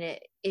 and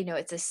it, you know,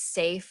 it's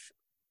safe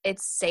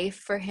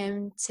for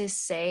him to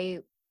say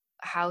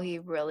how he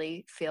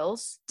really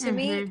feels to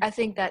me. I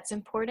think that's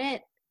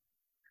important.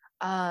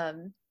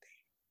 um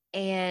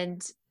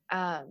and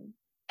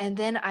and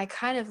then I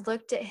kind of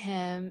looked at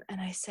him and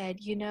I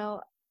said, you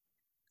know,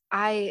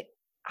 I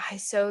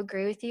so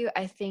agree with you.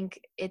 I think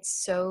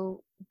it's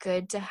so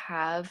good to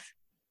have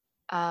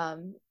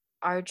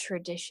our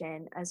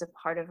tradition as a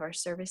part of our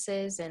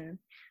services, and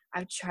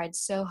I've tried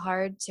so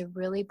hard to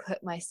really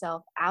put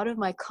myself out of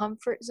my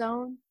comfort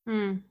zone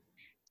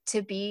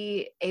to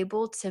be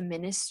able to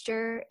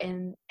minister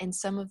in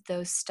some of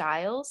those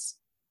styles.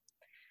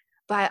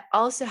 But I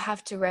also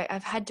have to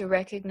I've had to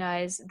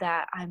recognize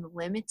that I'm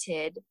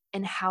limited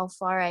in how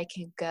far I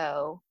can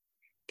go,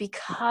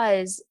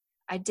 because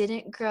I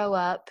didn't grow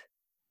up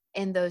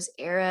in those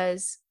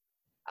eras.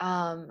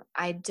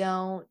 I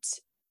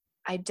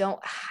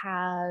don't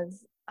have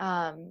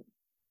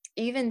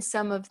even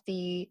some of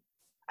the,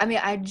 I mean,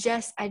 I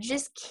just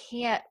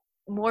can't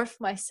morph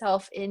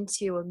myself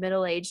into a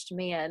middle-aged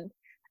man.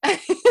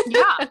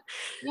 Yeah.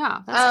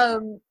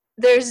 That's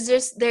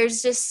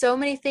There's just so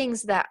many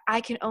things that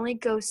I can only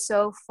go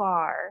so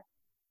far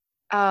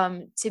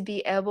to be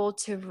able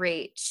to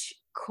reach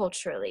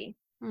culturally.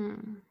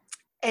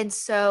 And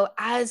so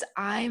as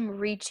I'm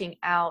reaching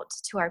out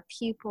to our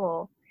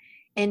people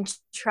and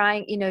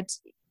trying, you know,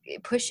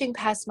 pushing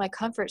past my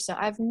comfort zone,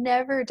 I've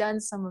never done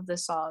some of the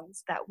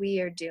songs that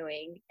we are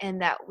doing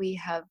and that we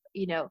have,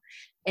 you know,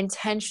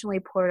 intentionally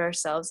poured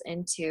ourselves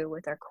into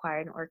with our choir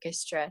and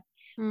orchestra.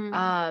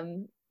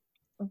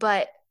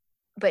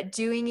 But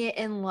doing it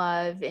in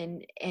love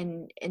and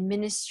in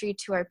ministry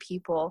to our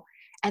people.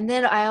 And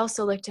then I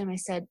also looked at him and I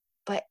said,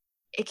 but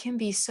it can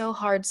be so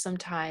hard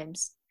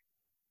sometimes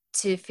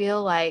to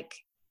feel like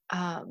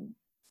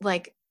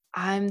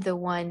I'm the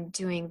one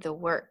doing the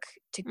work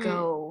to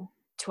go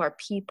to our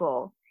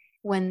people,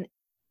 when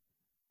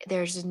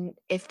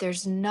if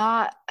there's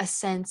not a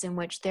sense in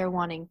which they're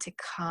wanting to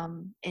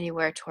come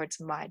anywhere towards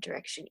my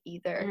direction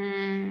either.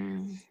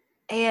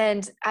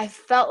 And I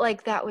felt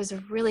like that was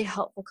a really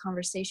helpful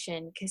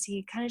conversation, because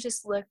he kind of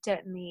just looked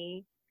at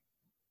me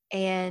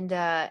and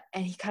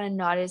he kind of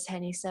nodded his head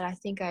and he said, I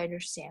think I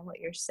understand what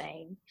you're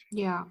saying.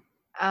 Yeah.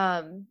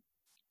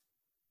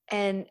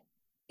 And,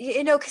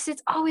 you know, because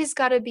it's always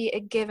got to be a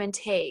give and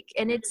take,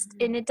 and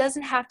it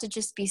doesn't have to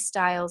just be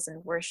styles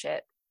and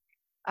worship.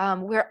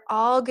 We're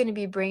all going to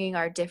be bringing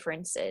our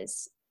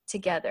differences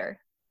together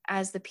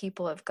as the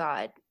people of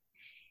God.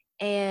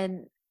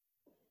 And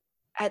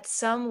at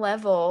some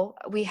level,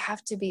 we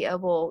have to be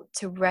able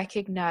to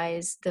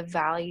recognize the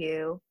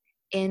value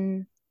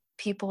in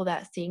people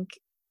that think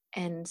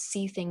and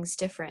see things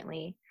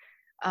differently.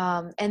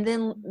 And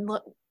then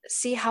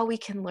see how we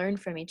can learn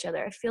from each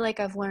other. I feel like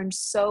I've learned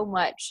so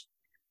much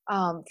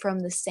from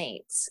the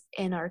saints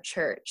in our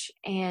church,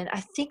 and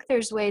I think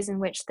there's ways in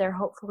which they're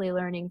hopefully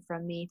learning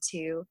from me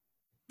too.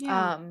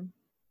 Yeah.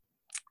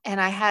 And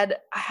I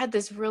had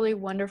this really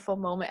wonderful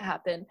moment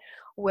happen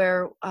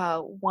where uh,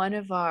 one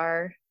of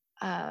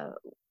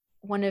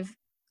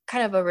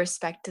kind of a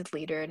respected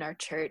leader in our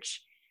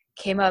church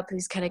came up,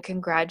 who's kind of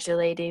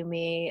congratulating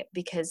me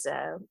because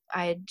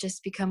I had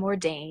just become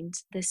ordained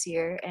this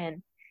year,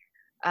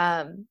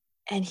 um,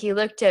 and he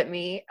looked at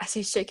me as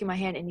he's shaking my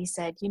hand, and he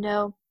said,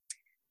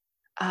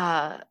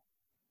 uh,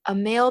 a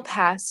male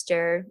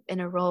pastor in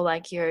a role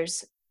like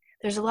yours,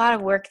 there's a lot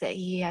of work that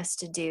he has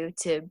to do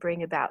to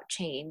bring about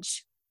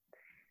change.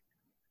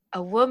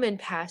 A woman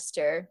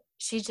pastor,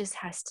 she just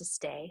has to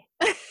stay.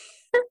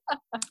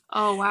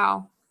 Oh,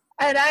 wow.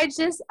 And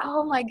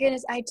oh my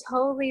goodness, I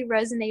totally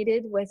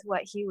resonated with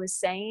what he was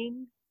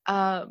saying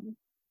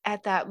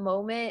at that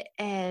moment,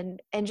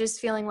 and just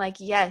feeling like,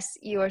 yes,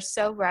 you are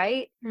so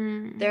right.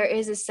 There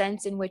is a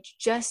sense in which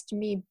just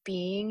me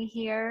being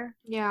here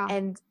Yeah.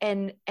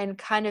 and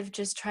kind of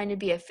just trying to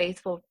be a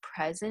faithful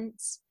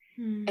presence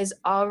Mm. is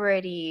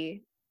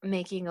already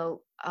making a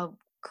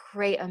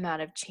great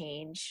amount of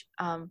change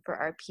for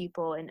our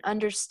people, and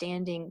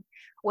understanding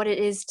what it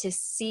is to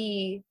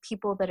see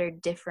people that are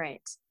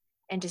different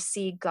and to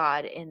see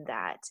God in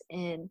that.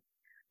 And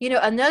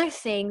another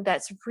thing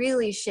that's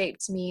really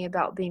shaped me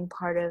about being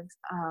part of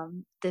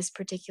this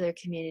particular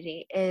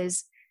community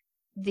is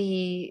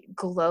the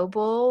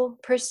global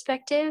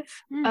perspective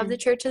of the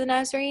Mm. Church of the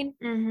Nazarene.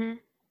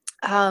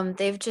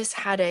 They've just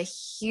had a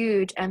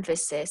huge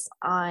emphasis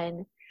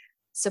on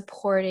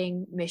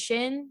supporting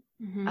mission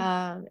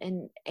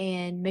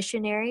and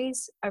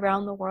missionaries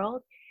around the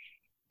world.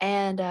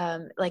 And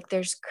like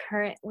there's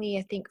currently,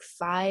 I think,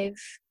 5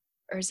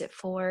 or is it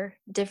 4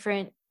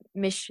 different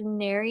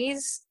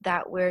missionaries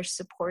that we're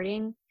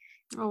supporting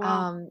Oh,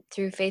 wow.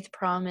 through Faith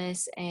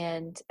Promise,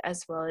 and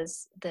as well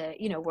as the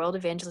World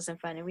Evangelism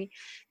Fund. And we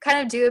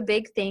kind of do a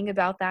big thing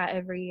about that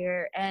every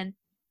year. And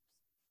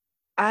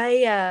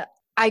I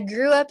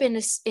grew up in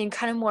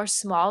kind of more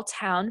small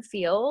town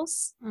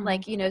feels,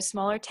 like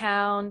smaller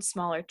towns,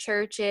 smaller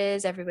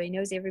churches, everybody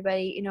knows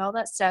everybody, all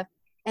that stuff.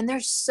 And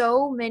there's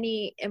so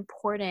many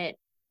important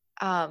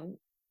um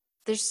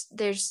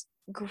there's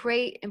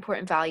great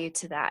important value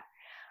to that.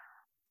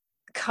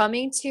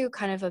 Coming to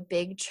kind of a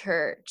big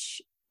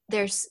church,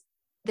 there's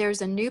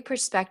a new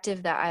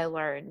perspective that I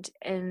learned,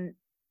 and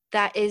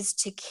that is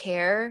to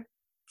care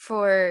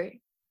for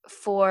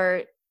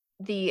for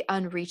the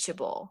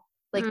unreachable,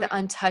 like the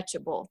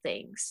untouchable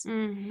things.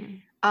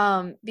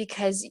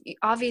 Because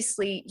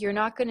obviously you're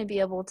not going to be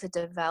able to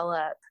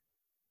develop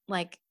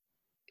like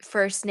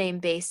first name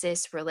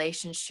basis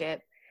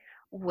relationship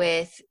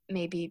with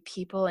maybe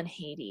people in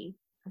Haiti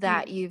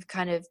that you've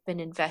kind of been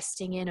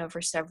investing in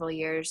over several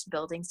years,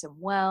 building some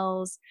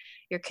wells.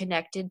 You're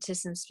connected to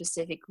some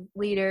specific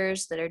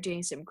leaders that are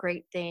doing some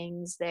great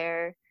things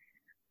there.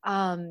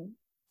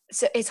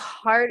 So it's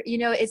hard,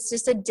 it's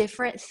just a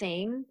different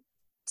thing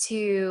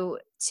to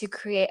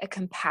create a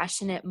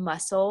compassionate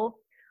muscle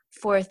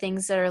for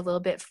things that are a little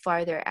bit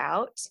farther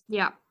out.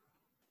 Yeah.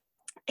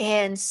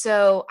 And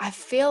so I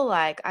feel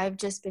like I've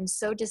just been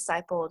so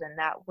discipled in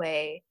that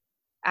way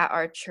at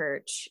our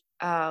church,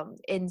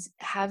 in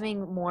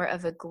having more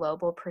of a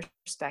global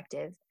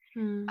perspective.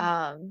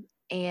 And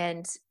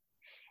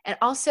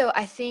also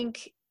I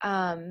think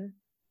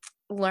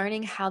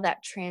learning how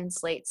that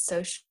translates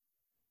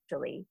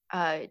socially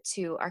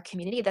to our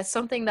community. That's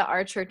something that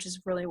our church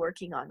is really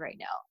working on right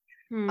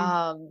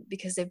now,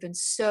 because they've been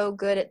so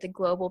good at the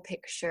global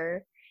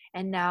picture.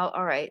 And now,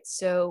 all right,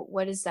 so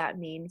what does that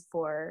mean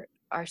for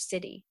our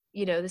city,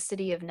 the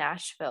city of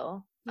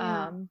Nashville?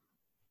 Yeah.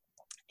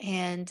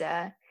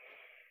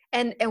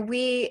 And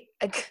we,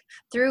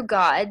 through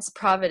God's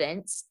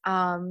providence,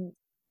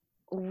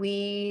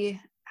 we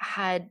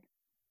had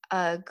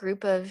a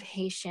group of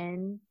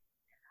Haitian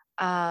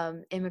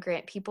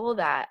immigrant people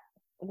that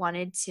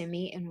wanted to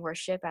meet and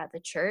worship at the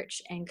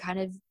church, and kind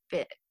of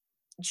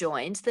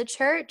joined the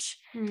church.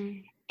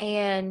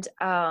 And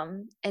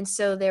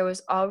so there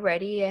was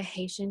already a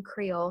Haitian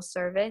Creole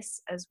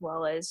service, as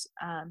well as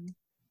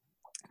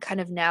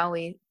kind of now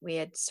we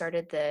had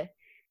started the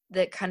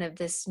kind of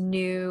this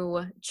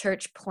new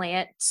church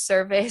plant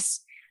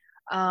service,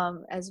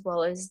 as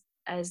well as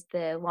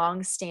the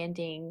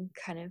long-standing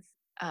kind of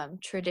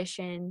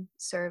tradition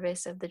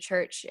service of the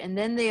church, and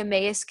then the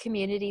Emmaus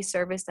community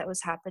service that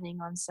was happening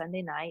on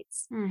Sunday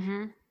nights.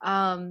 And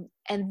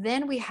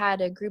then we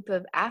had a group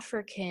of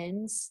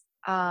Africans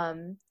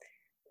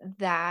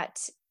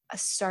that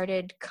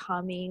started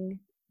coming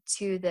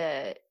to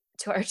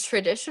our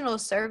traditional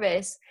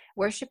service,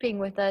 worshiping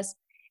with us,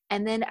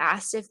 and then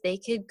asked if they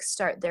could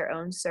start their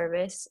own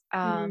service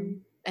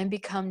and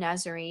become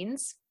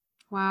Nazarenes.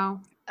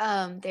 Wow.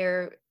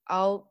 They're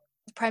all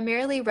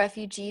primarily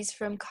refugees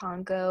from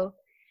Congo,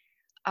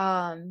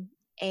 and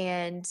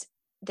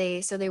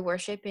they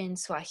worship in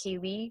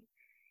Swahili,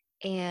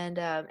 and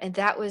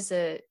that was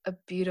a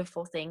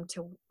beautiful thing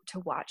to to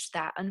watch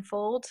that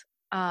unfold.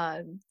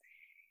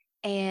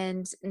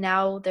 And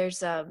now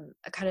there's a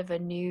kind of a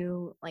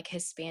new like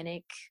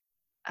Hispanic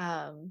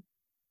um,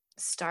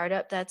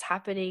 startup that's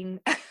happening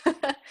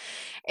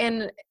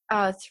and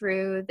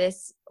through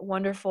this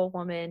wonderful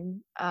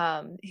woman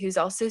who's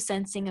also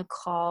sensing a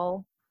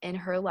call in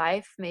her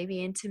life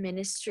maybe into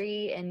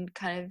ministry and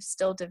kind of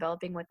still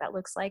developing what that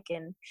looks like.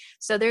 And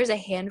so there's a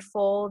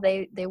handful,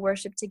 they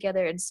worship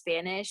together in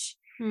Spanish.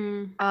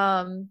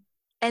 um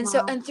and so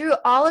Wow. and through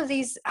all of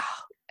these,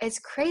 it's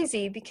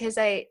crazy because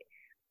I've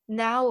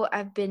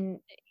been,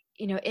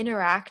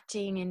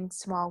 interacting in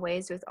small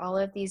ways with all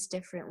of these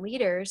different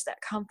leaders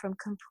that come from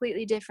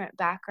completely different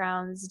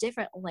backgrounds,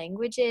 different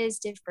languages,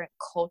 different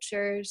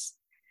cultures,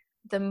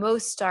 the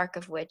most stark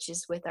of which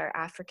is with our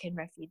African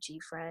refugee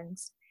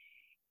friends.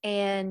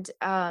 And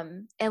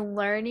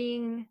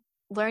learning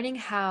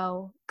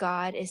how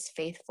God is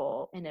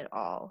faithful in it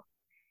all.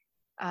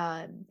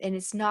 And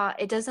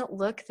it doesn't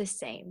look the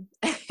same.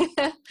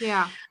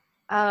 Yeah.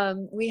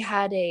 We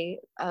had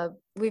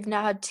we've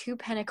now had 2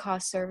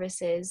 Pentecost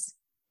services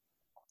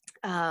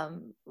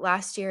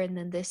last year and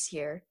then this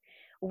year,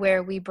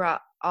 where we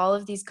brought all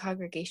of these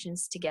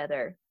congregations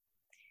together.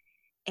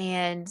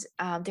 And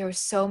there were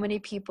so many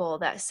people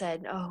that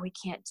said, oh, we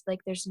can't, like,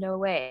 there's no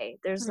way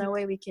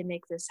we can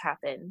make this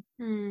happen.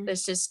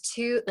 There's just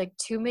too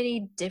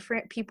many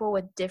different people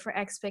with different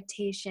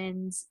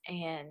expectations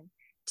and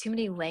too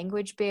many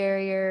language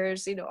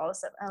barriers, all of a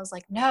sudden I was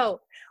like, no,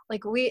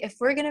 like, if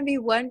we're going to be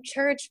one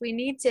church, we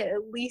need to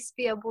at least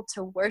be able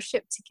to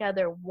worship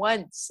together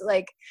once.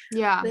 Like,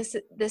 Yeah.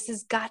 this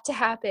has got to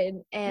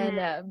happen.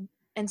 And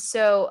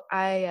so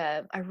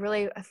I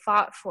really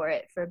fought for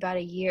it for about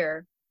a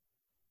year.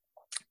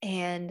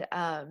 And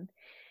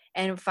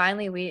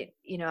finally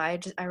I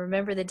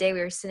remember the day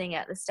we were sitting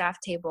at the staff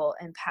table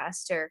and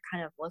pastor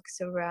kind of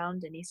looks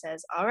around and he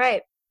says, all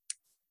right,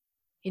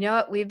 you know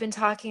what, we've been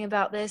talking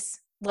about this,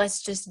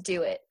 let's just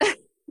do it.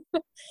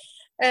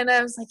 And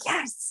I was like,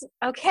 yes,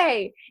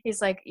 okay.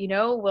 He's like,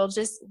 we'll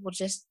just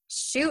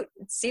shoot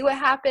and see what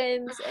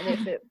happens, and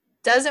if it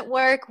doesn't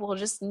work, we'll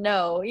just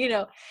know.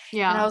 Yeah.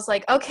 And I was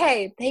like,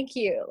 okay, thank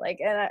you. Like,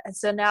 and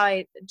so now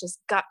I just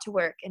got to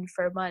work, and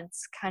for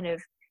months kind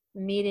of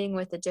meeting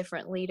with the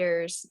different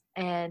leaders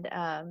and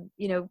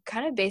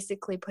kind of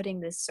basically putting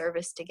this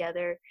service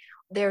together.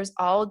 There's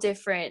all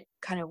different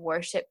kind of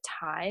worship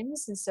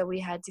times, and so we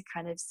had to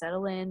kind of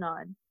settle in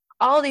on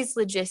all these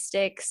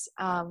logistics.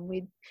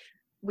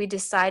 We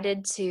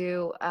decided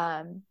to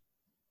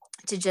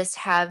just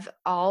have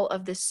all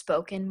of the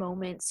spoken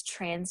moments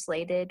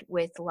translated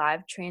with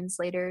live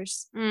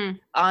translators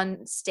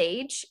on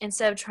stage,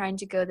 instead of trying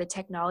to go the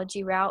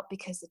technology route,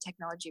 because the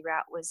technology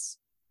route was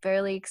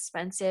fairly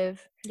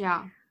expensive.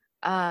 Yeah.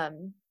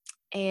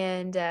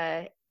 And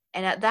at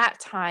that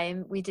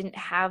time we didn't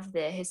have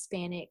the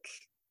Hispanic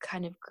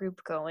kind of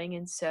group going,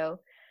 and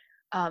so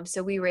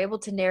we were able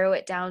to narrow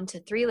it down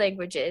to 3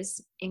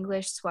 languages: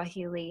 English,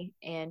 Swahili,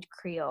 and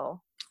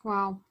Creole.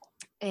 Wow.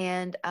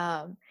 And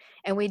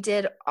we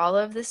did all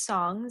of the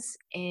songs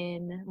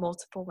in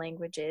multiple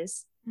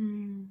languages.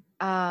 And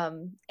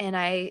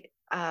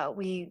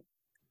we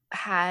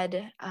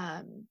had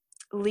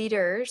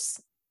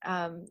leaders,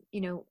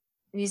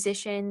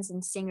 musicians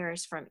and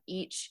singers from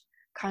each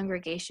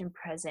congregation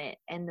present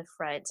in the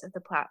front of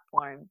the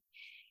platform.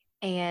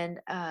 And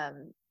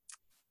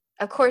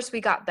of course we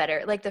got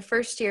better. Like, the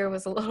first year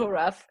was a little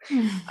rough,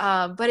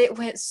 but it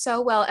went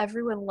so well.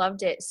 Everyone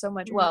loved it so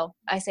much. Well,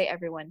 I say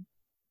everyone,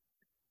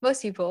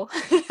 most people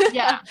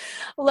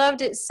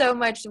loved it so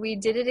much. We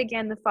did it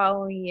again the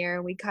following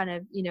year. We kind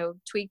of,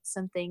 tweaked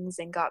some things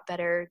and got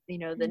better,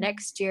 the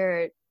next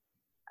year,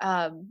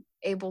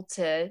 able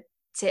to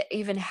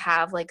even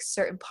have like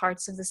certain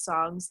parts of the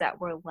songs that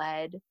were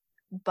led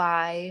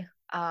by,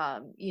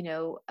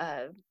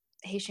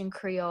 Haitian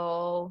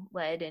Creole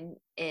led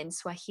in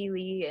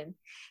Swahili,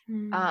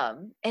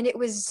 and it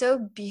was so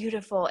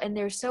beautiful, and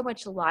there's so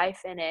much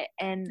life in it.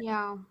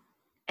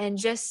 And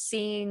just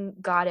seeing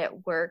God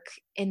at work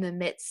in the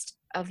midst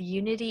of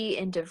unity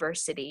and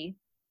diversity,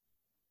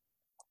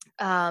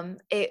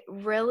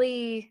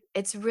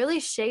 it's really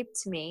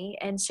shaped me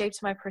and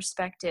shaped my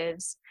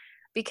perspectives,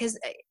 because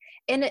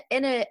in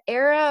an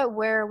era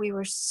where we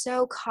were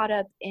so caught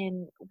up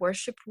in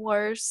worship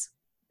wars,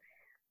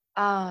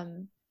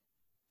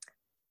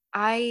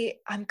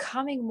 I'm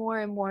coming more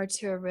and more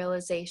to a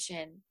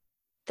realization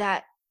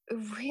that it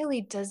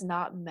really does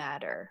not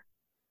matter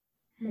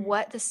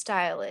what the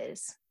style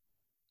is.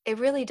 It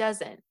really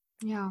doesn't.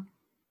 Yeah.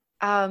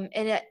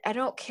 And I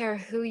don't care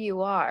who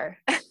you are.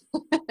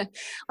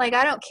 Like,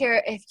 I don't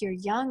care if you're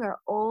young or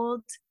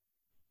old.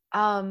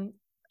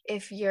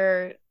 If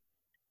you're,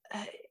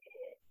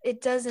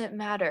 it doesn't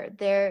matter.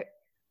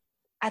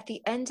 At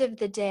the end of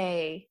the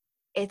day,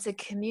 it's a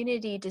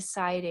community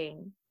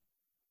deciding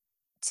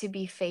to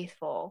be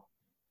faithful,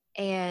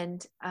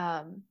 and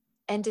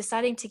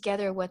deciding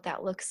together what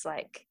that looks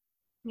like.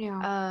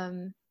 Yeah.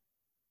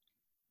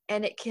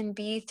 And it can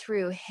be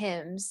through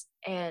hymns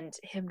and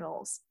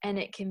hymnals, and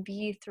it can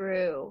be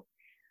through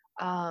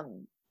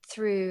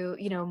through,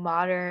 you know,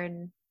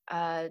 modern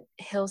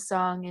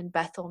Hillsong and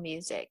Bethel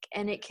music,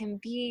 and it can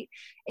be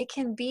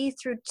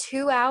through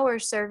 2-hour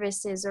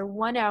services or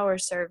 1-hour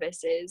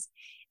services.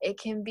 It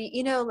can be,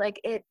 you know, like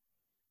it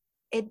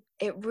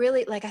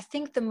really, like, I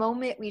think the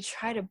moment we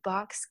try to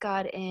box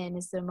God in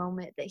is the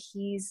moment that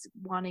he's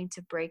wanting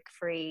to break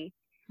free,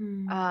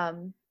 Mm.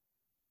 um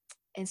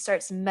and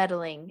starts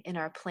meddling in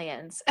our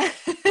plans.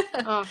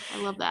 Oh,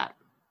 I love that.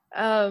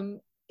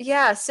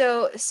 Yeah,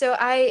 so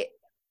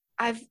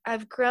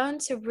I've grown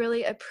to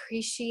really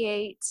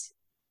appreciate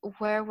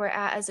where we're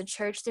at as a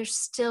church. There's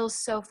still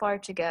so far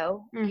to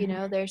go. You know,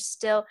 Mm-hmm. there's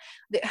still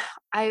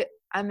I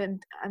I'm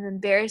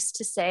embarrassed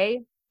to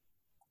say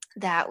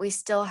that we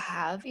still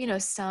have, you know,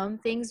 some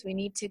things we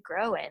need to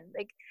grow in.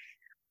 Like,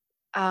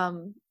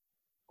 um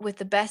with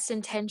the best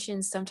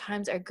intentions,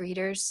 sometimes our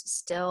greeters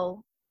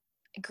still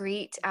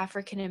greet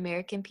African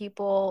American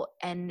people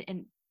and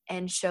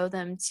show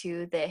them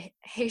to the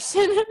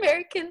Haitian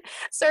American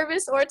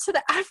service or to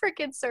the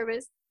African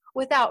service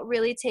without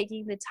really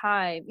taking the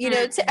time, you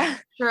know,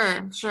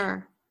 Mm. to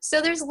Sure.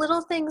 so there's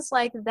little things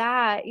like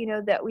that, you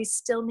know, that we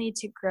still need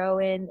to grow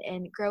in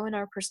and grow in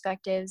our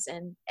perspectives,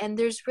 and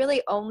there's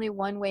really only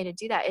one way to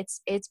do that.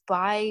 It's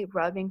by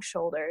rubbing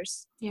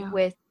shoulders Yeah.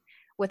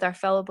 with our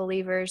fellow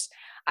believers.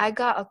 I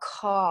got a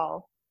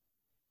call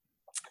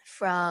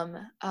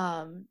from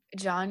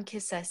John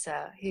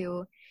Kisesa,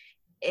 who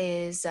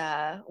is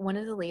one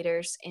of the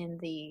leaders in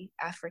the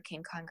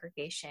African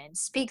congregation,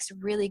 speaks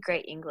really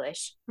great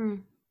English,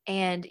 Mm.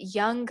 and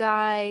young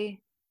guy,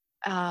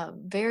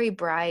 very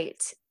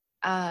bright,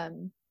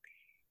 um,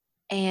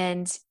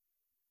 and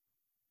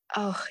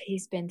oh,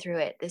 he's been through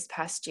it this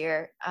past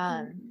year.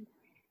 Mm.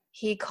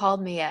 He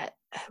called me at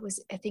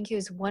I think it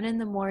was 1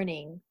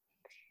 a.m.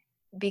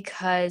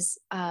 because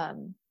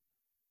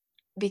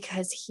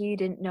because he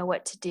didn't know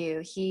what to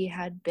do. He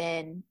had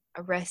been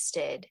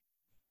arrested.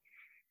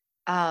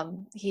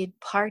 He had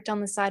parked on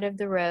the side of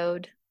the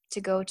road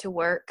to go to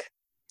work,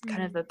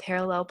 kind of Mm. a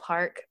parallel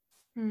park,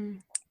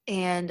 Mm.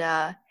 and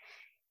a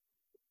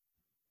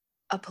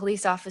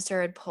police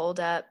officer had pulled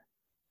up,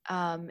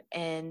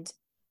 and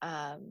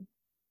um,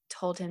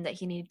 told him that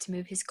he needed to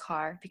move his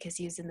car because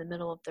he was in the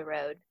middle of the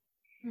road.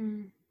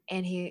 Mm.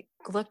 And he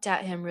looked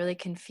at him really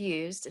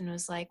confused and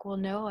was like, "Well,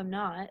 no, I'm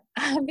not.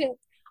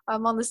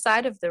 I'm on the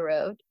side of the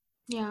road."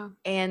 Yeah.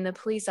 And the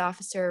police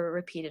officer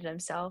repeated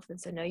himself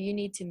and said, "No, you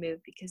need to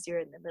move because you're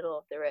in the middle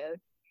of the road."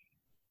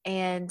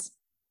 And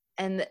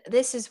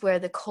this is where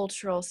the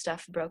cultural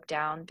stuff broke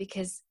down,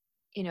 because,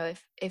 you know,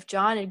 if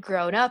John had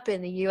grown up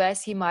in the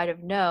US, he might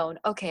have known,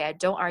 okay, I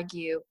don't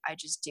argue, I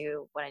just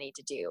do what I need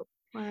to do.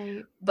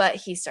 Right. But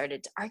he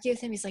started to argue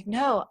with him. He's like,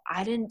 "No,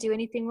 I didn't do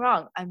anything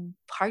wrong. I'm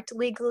parked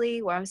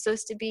legally where I'm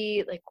supposed to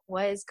be. Like,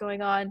 what is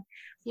going on?"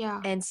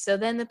 Yeah. And so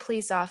then the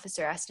police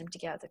officer asked him to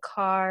get out of the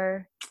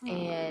car, Mm.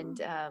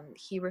 and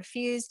he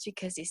refused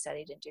because he said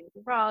he didn't do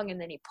anything wrong. And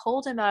then he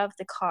pulled him out of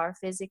the car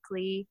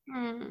physically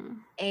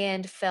Mm.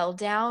 and fell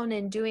down,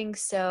 and doing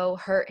so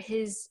hurt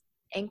his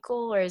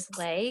ankle or his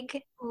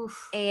leg.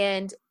 Oof.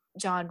 And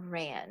John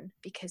ran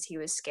because he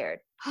was scared.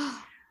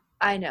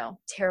 I know,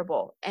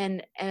 terrible.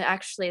 And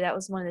actually, that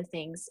was one of the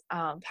things,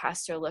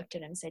 Pastor looked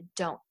at him and said,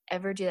 "Don't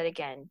ever do that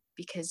again,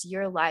 because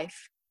your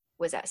life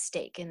was at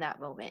stake in that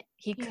moment.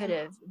 He could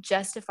Yeah. have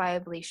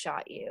justifiably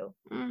shot you."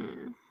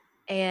 Mm.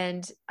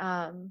 And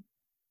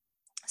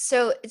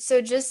so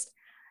just,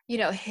 you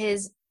know,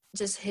 his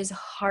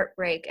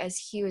heartbreak as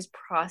he was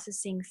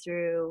processing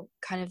through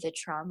kind of the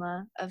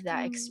trauma of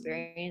that Mm.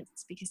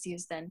 experience, because he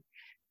was then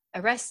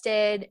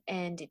arrested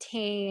and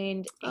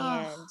detained,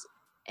 Oh.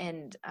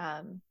 and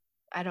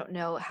I don't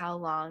know how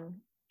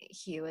long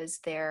he was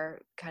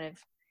there, kind of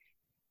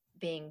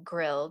being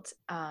grilled,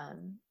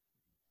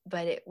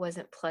 but it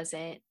wasn't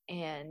pleasant.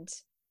 And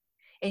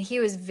he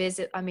was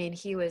I mean,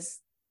 he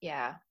was,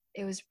 yeah,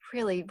 it was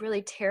really,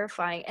 really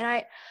terrifying.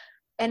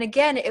 And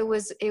again, it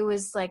was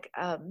like,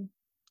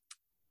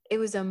 it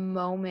was a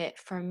moment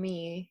for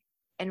me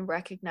in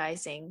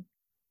recognizing,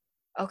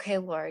 okay,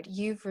 Lord,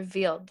 you've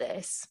revealed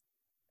this.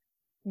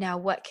 Now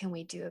what can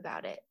we do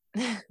about it?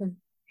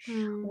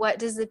 Mm. What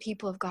does the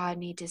people of God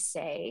need to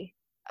say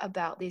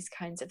about these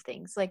kinds of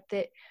things? Like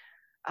that,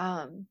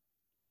 um,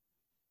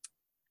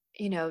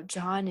 you know,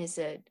 John is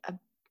a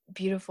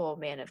beautiful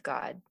man of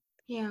God,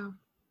 Yeah.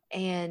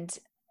 and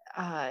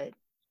uh,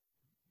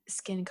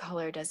 skin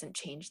color doesn't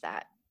change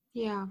that.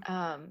 Yeah.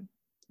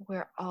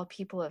 We're all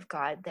people of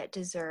God that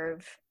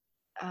deserve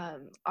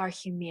our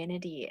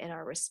humanity and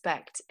our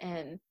respect.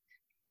 And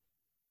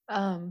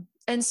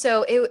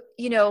so it,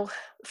 you know,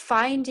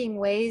 finding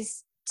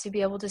ways to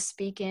be able to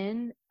speak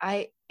in,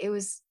 it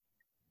was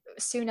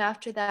soon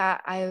after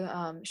that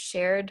I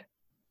shared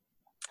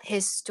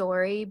his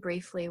story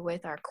briefly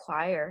with our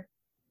choir,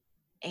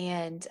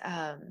 and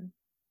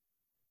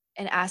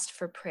asked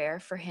for prayer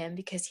for him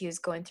because he was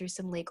going through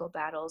some legal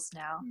battles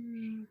now.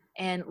 Mm.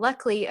 And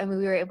luckily, I mean,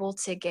 we were able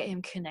to get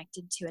him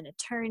connected to an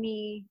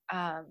attorney,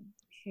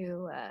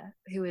 who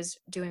is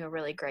doing a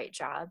really great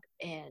job,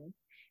 and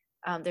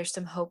there's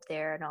some hope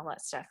there and all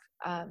that stuff.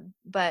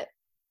 But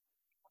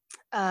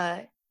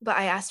but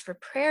I asked for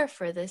prayer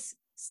for this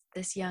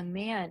young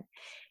man.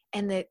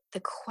 And the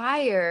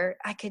choir,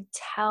 I could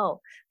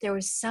tell there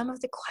was some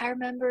of the choir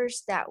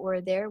members that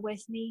were there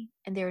with me,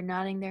 and they were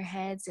nodding their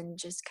heads and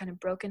just kind of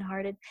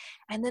brokenhearted.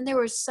 And then there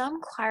were some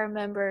choir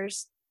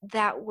members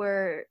that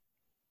were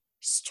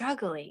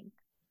struggling.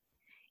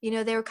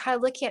 They were kind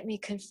of looking at me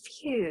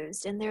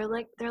confused, and they're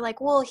like,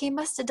 well, he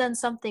must have done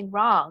something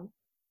wrong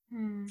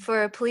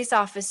for a police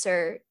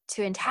officer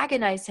to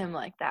antagonize him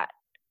like that.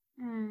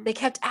 They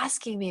kept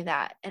asking me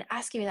that, and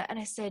I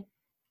said,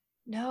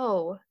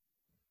 no,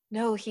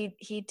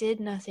 he did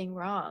nothing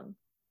wrong.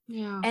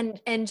 Yeah.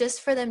 And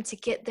just for them to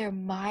get their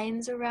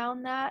minds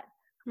around that,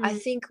 I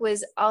think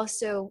was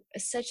also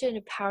such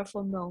a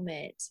powerful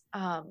moment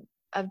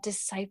of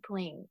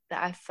discipling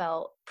that I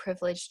felt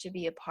privileged to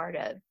be a part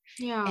of.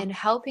 Yeah. And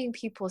helping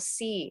people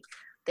see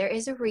there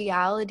is a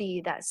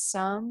reality that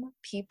some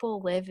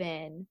people live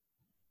in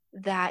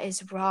that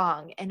is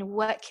wrong, and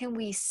what can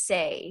we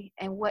say,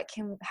 and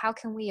how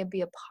can we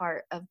be a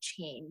part of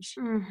change,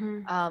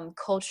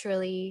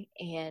 culturally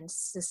and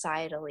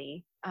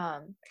societally.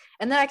 And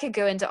then I could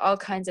go into all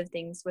kinds of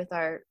things with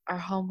our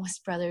homeless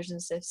brothers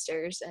and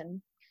sisters.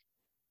 And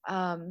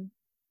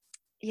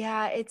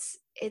yeah, it's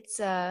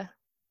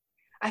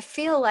I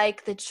feel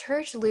like the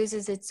church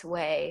loses its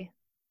way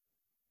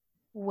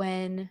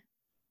when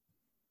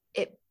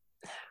it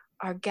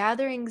our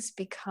gatherings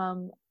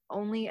become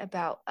only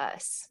about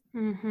us,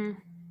 and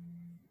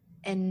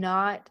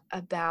not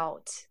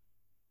about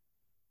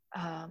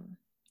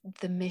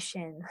the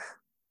mission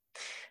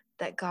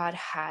that God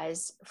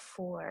has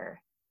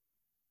for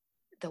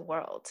the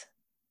world.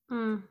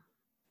 That's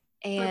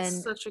And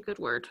such a good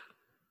word.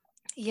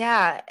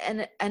 yeah,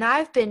 and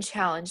I've been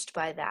challenged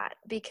by that,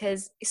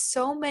 because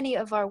so many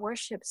of our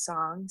worship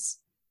songs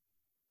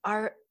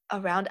are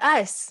around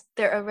us.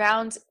 They're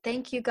around,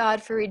 thank you,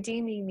 God, for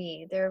redeeming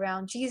me. They're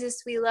around,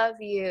 Jesus, we love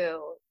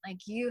you.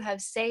 Like, you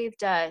have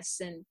saved us.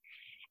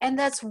 And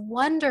that's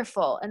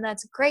wonderful, and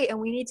that's great. And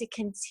we need to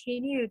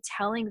continue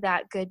telling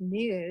that good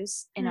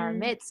news in our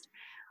midst.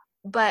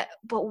 But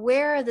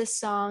where are the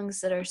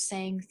songs that are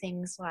saying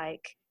things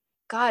like,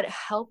 God,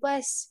 help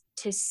us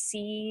to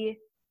see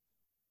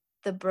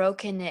the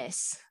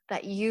brokenness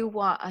that you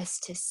want us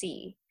to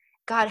see.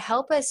 God,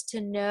 help us to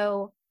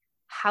know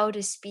how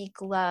to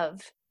speak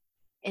love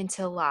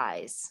into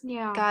lies.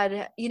 Yeah.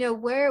 God,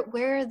 where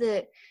are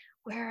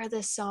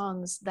the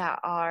songs that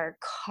are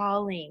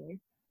calling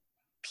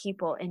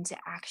people into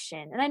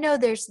action? And I know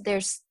there's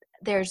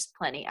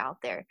plenty out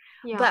there,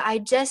 but I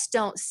just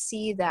don't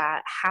see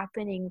that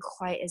happening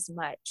quite as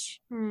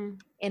much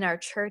in our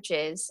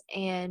churches.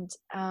 And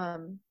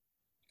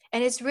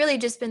it's really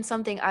just been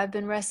something I've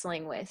been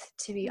wrestling with,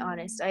 to be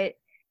honest. I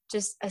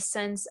just a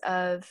sense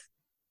of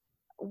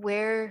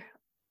where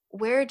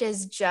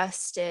does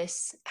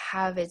justice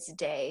have its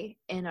day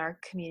in our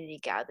community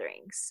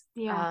gatherings?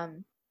 Yeah.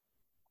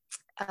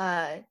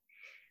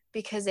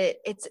 Because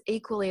it's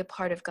equally a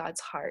part of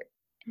God's heart.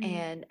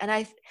 And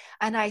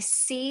I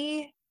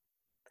see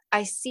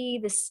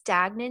the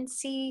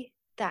stagnancy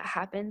that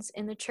happens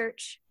in the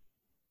church.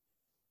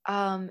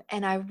 And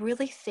I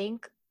really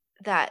think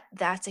that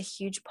that's a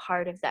huge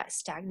part of that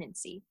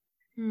stagnancy.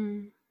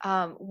 When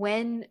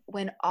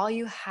all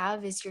you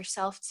have is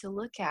yourself to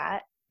look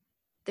at,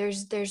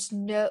 there's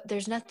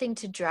nothing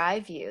to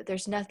drive you.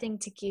 There's nothing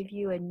to give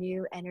you a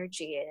new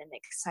energy and an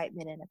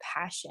excitement and a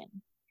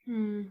passion.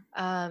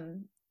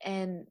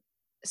 And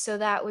so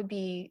that would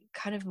be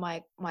kind of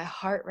my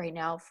heart right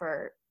now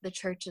for the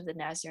Church of the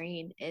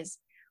Nazarene, is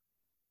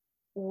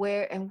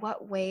where and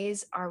what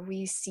ways are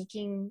we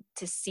seeking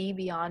to see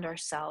beyond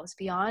ourselves,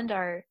 beyond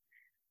our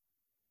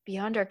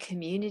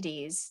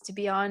communities, to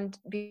beyond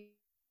the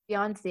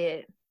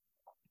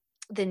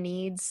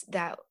needs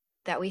that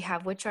we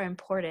have, which are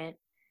important,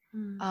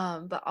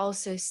 but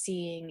also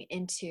seeing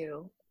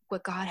into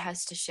what God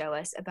has to show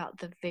us about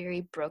the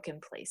very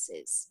broken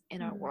places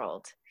in our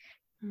world.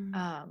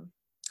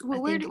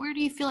 Well, where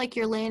do you feel like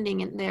you're landing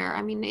in there?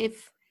 I mean,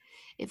 if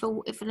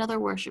another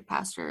worship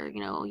pastor,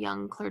 a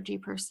young clergy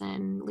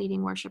person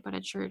leading worship at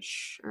a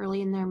church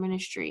early in their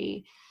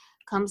ministry,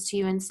 comes to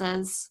you and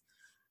says,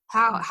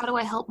 how do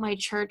I help my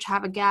church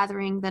have a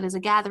gathering that is a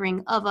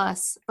gathering of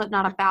us, but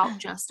not about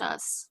just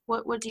us?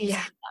 What do you say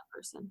to that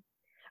person?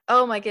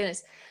 Oh my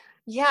goodness.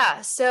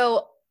 Yeah.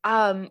 So,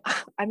 I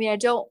mean, I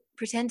don't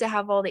pretend to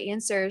have all the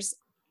answers.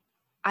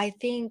 I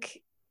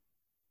think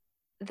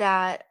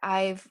that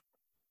I've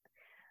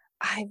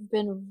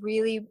been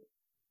really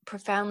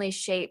profoundly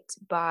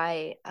shaped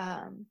by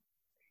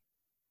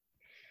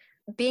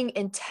being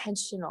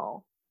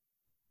intentional.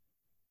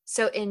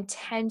 So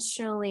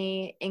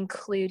intentionally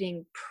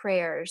including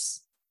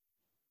prayers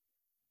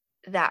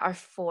that are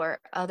for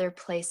other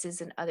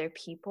places and other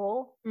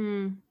people.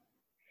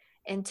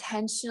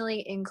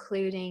 Intentionally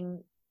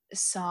including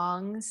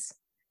songs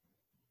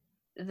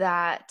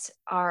that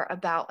are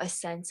about a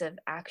sense of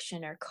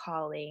action or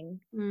calling,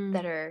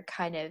 that are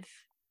kind of,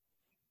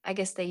 I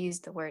guess they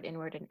use the word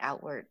inward and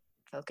outward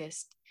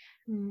focused.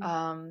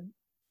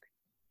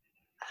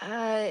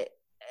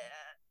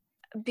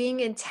 being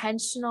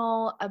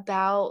intentional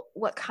about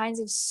what kinds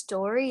of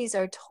stories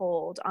are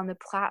told on the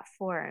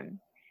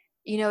platform.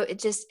 It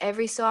just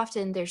every so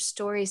often there's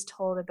stories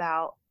told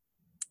about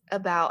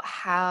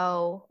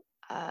how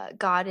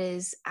God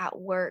is at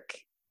work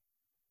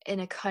in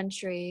a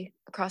country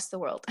across the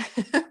world.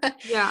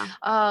 Yeah.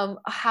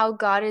 How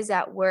God is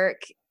at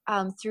work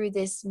through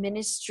this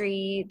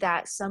ministry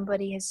that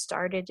somebody has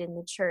started in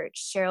the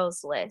church,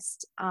 Cheryl's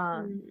List.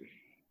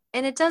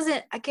 And it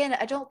doesn't, again,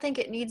 I don't think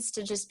it needs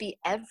to just be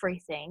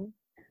everything.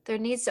 There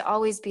needs to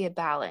always be a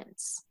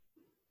balance.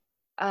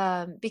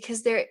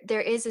 Because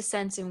there is a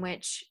sense in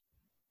which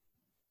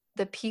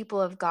the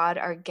people of God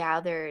are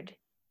gathered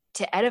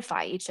to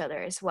edify each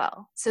other as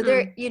well. So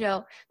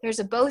there's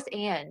a both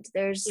and.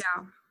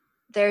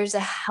 There's a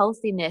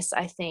healthiness,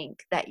 I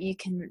think, that you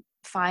can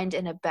find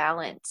in a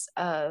balance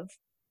of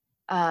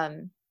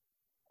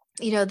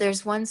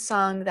there's one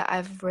song that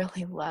I've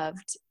really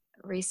loved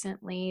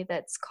recently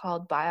that's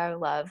called By Our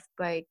Love.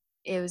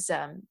 It was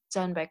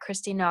done by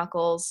Christy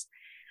Nockels.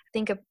 I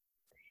think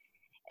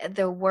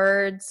the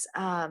words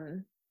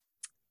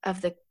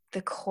of the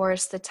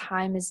chorus, the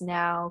time is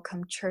now,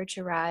 come church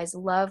arise,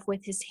 love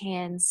with his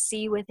hands,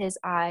 see with his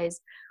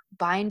eyes,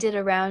 bind it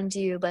around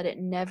you, let it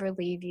never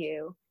leave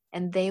you,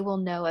 and they will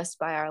know us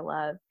by our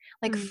love.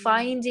 Like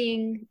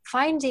finding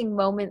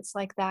moments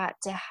like that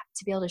to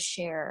be able to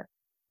share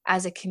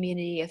as a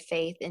community of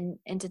faith, and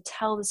to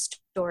tell the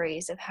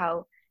stories of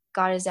how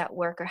God is at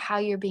work, or how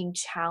you're being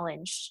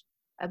challenged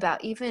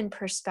about even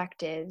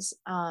perspectives.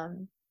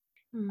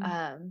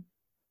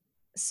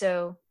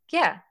 So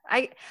yeah,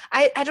 I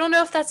don't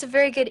know if that's a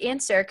very good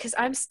answer, because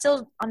I'm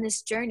still on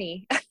this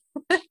journey.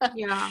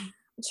 Yeah.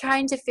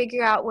 Trying to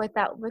figure out what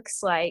that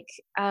looks like.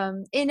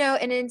 And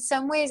in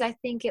some ways I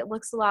think it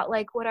looks a lot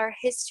like what our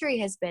history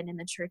has been in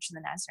the Church of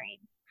the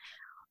Nazarene.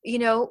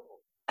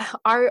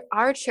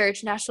 Our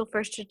church, National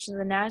First Church of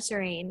the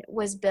Nazarene,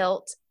 was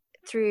built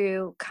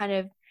through kind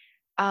of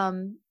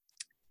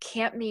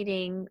camp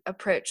meeting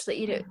approach that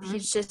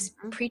he's just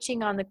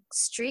preaching on the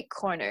street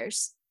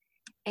corners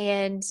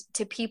and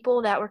to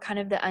people that were kind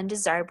of the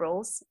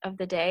undesirables of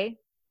the day,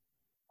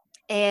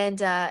 and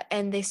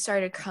they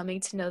started coming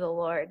to know the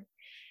Lord.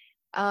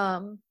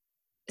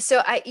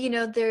 So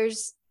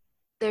there's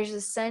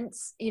a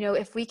sense,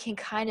 if we can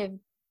kind of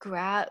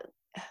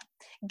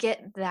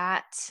get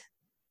that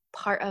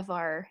part of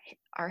our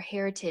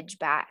heritage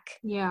back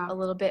a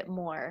little bit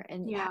more,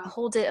 and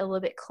hold it a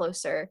little bit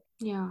closer.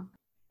 Yeah.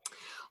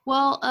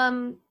 Well,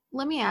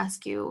 let me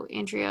ask you,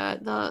 Andrea,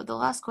 the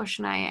last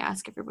question I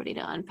ask everybody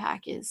to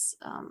unpack is,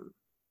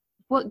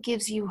 what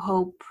gives you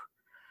hope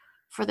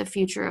for the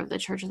future of the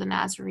Church of the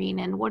Nazarene,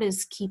 and what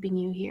is keeping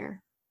you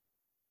here?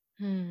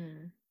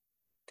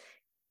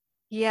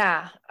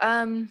 Yeah.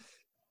 I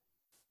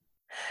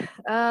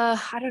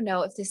don't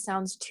know if this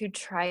sounds too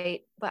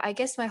trite, but I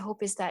guess my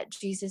hope is that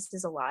Jesus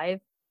is alive,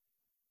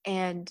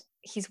 and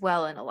he's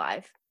well and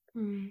alive.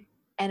 And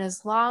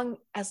as long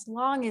as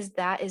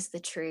that is the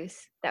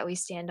truth that we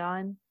stand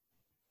on,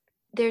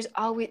 God's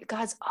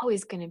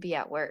always going to be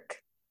at work.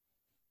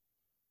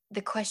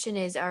 The question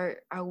is, are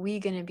we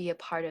going to be a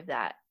part of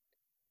that?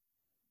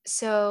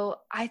 So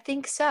I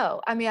think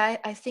so. I mean,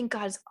 I think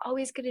God's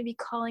always going to be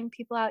calling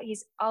people out.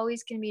 He's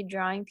always going to be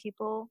drawing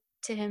people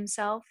to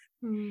himself.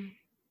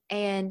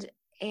 And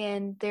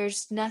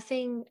there's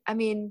nothing, I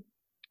mean,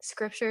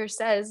 scripture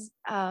says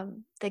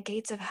the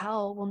gates of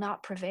hell will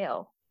not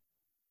prevail.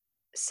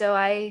 So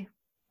I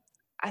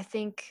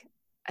think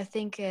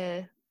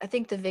the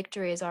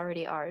victory is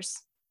already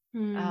ours.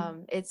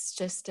 It's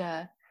just,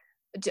 are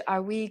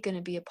we going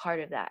to be a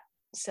part of that?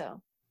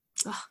 So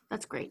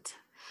that's great.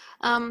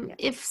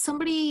 If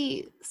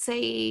somebody,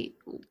 say,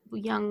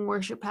 young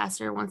worship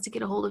pastor, wants to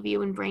get a hold of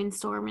you and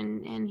brainstorm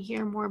and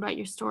hear more about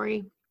your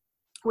story,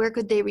 where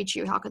could they reach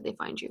you? How could they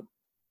find you?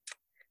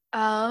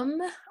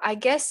 I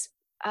guess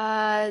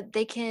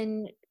they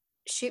can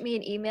shoot me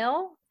an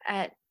email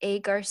at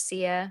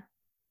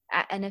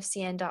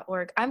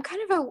agarcia@nfcn.org. I'm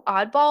kind of an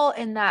oddball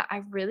in that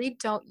I really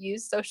don't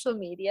use social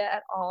media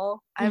at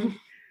all.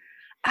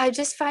 I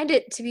just find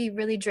it to be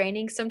really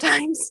draining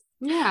sometimes.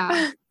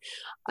 Yeah.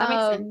 That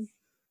makes sense.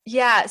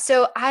 Yeah,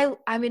 so I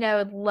mean, I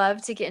would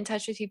love to get in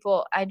touch with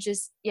people.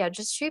 Just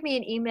shoot me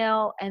an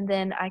email, and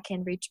then I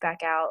can reach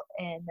back out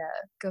and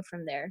go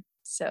from there.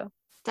 So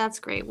that's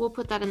great. We'll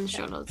put that in the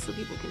show notes so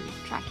people can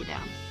track you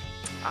down.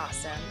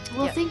 Awesome.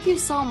 Well, thank you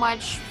so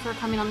much for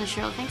coming on the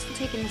show. Thanks for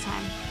taking the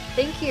time.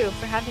 Thank you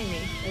for having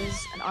me. It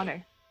was an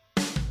honor.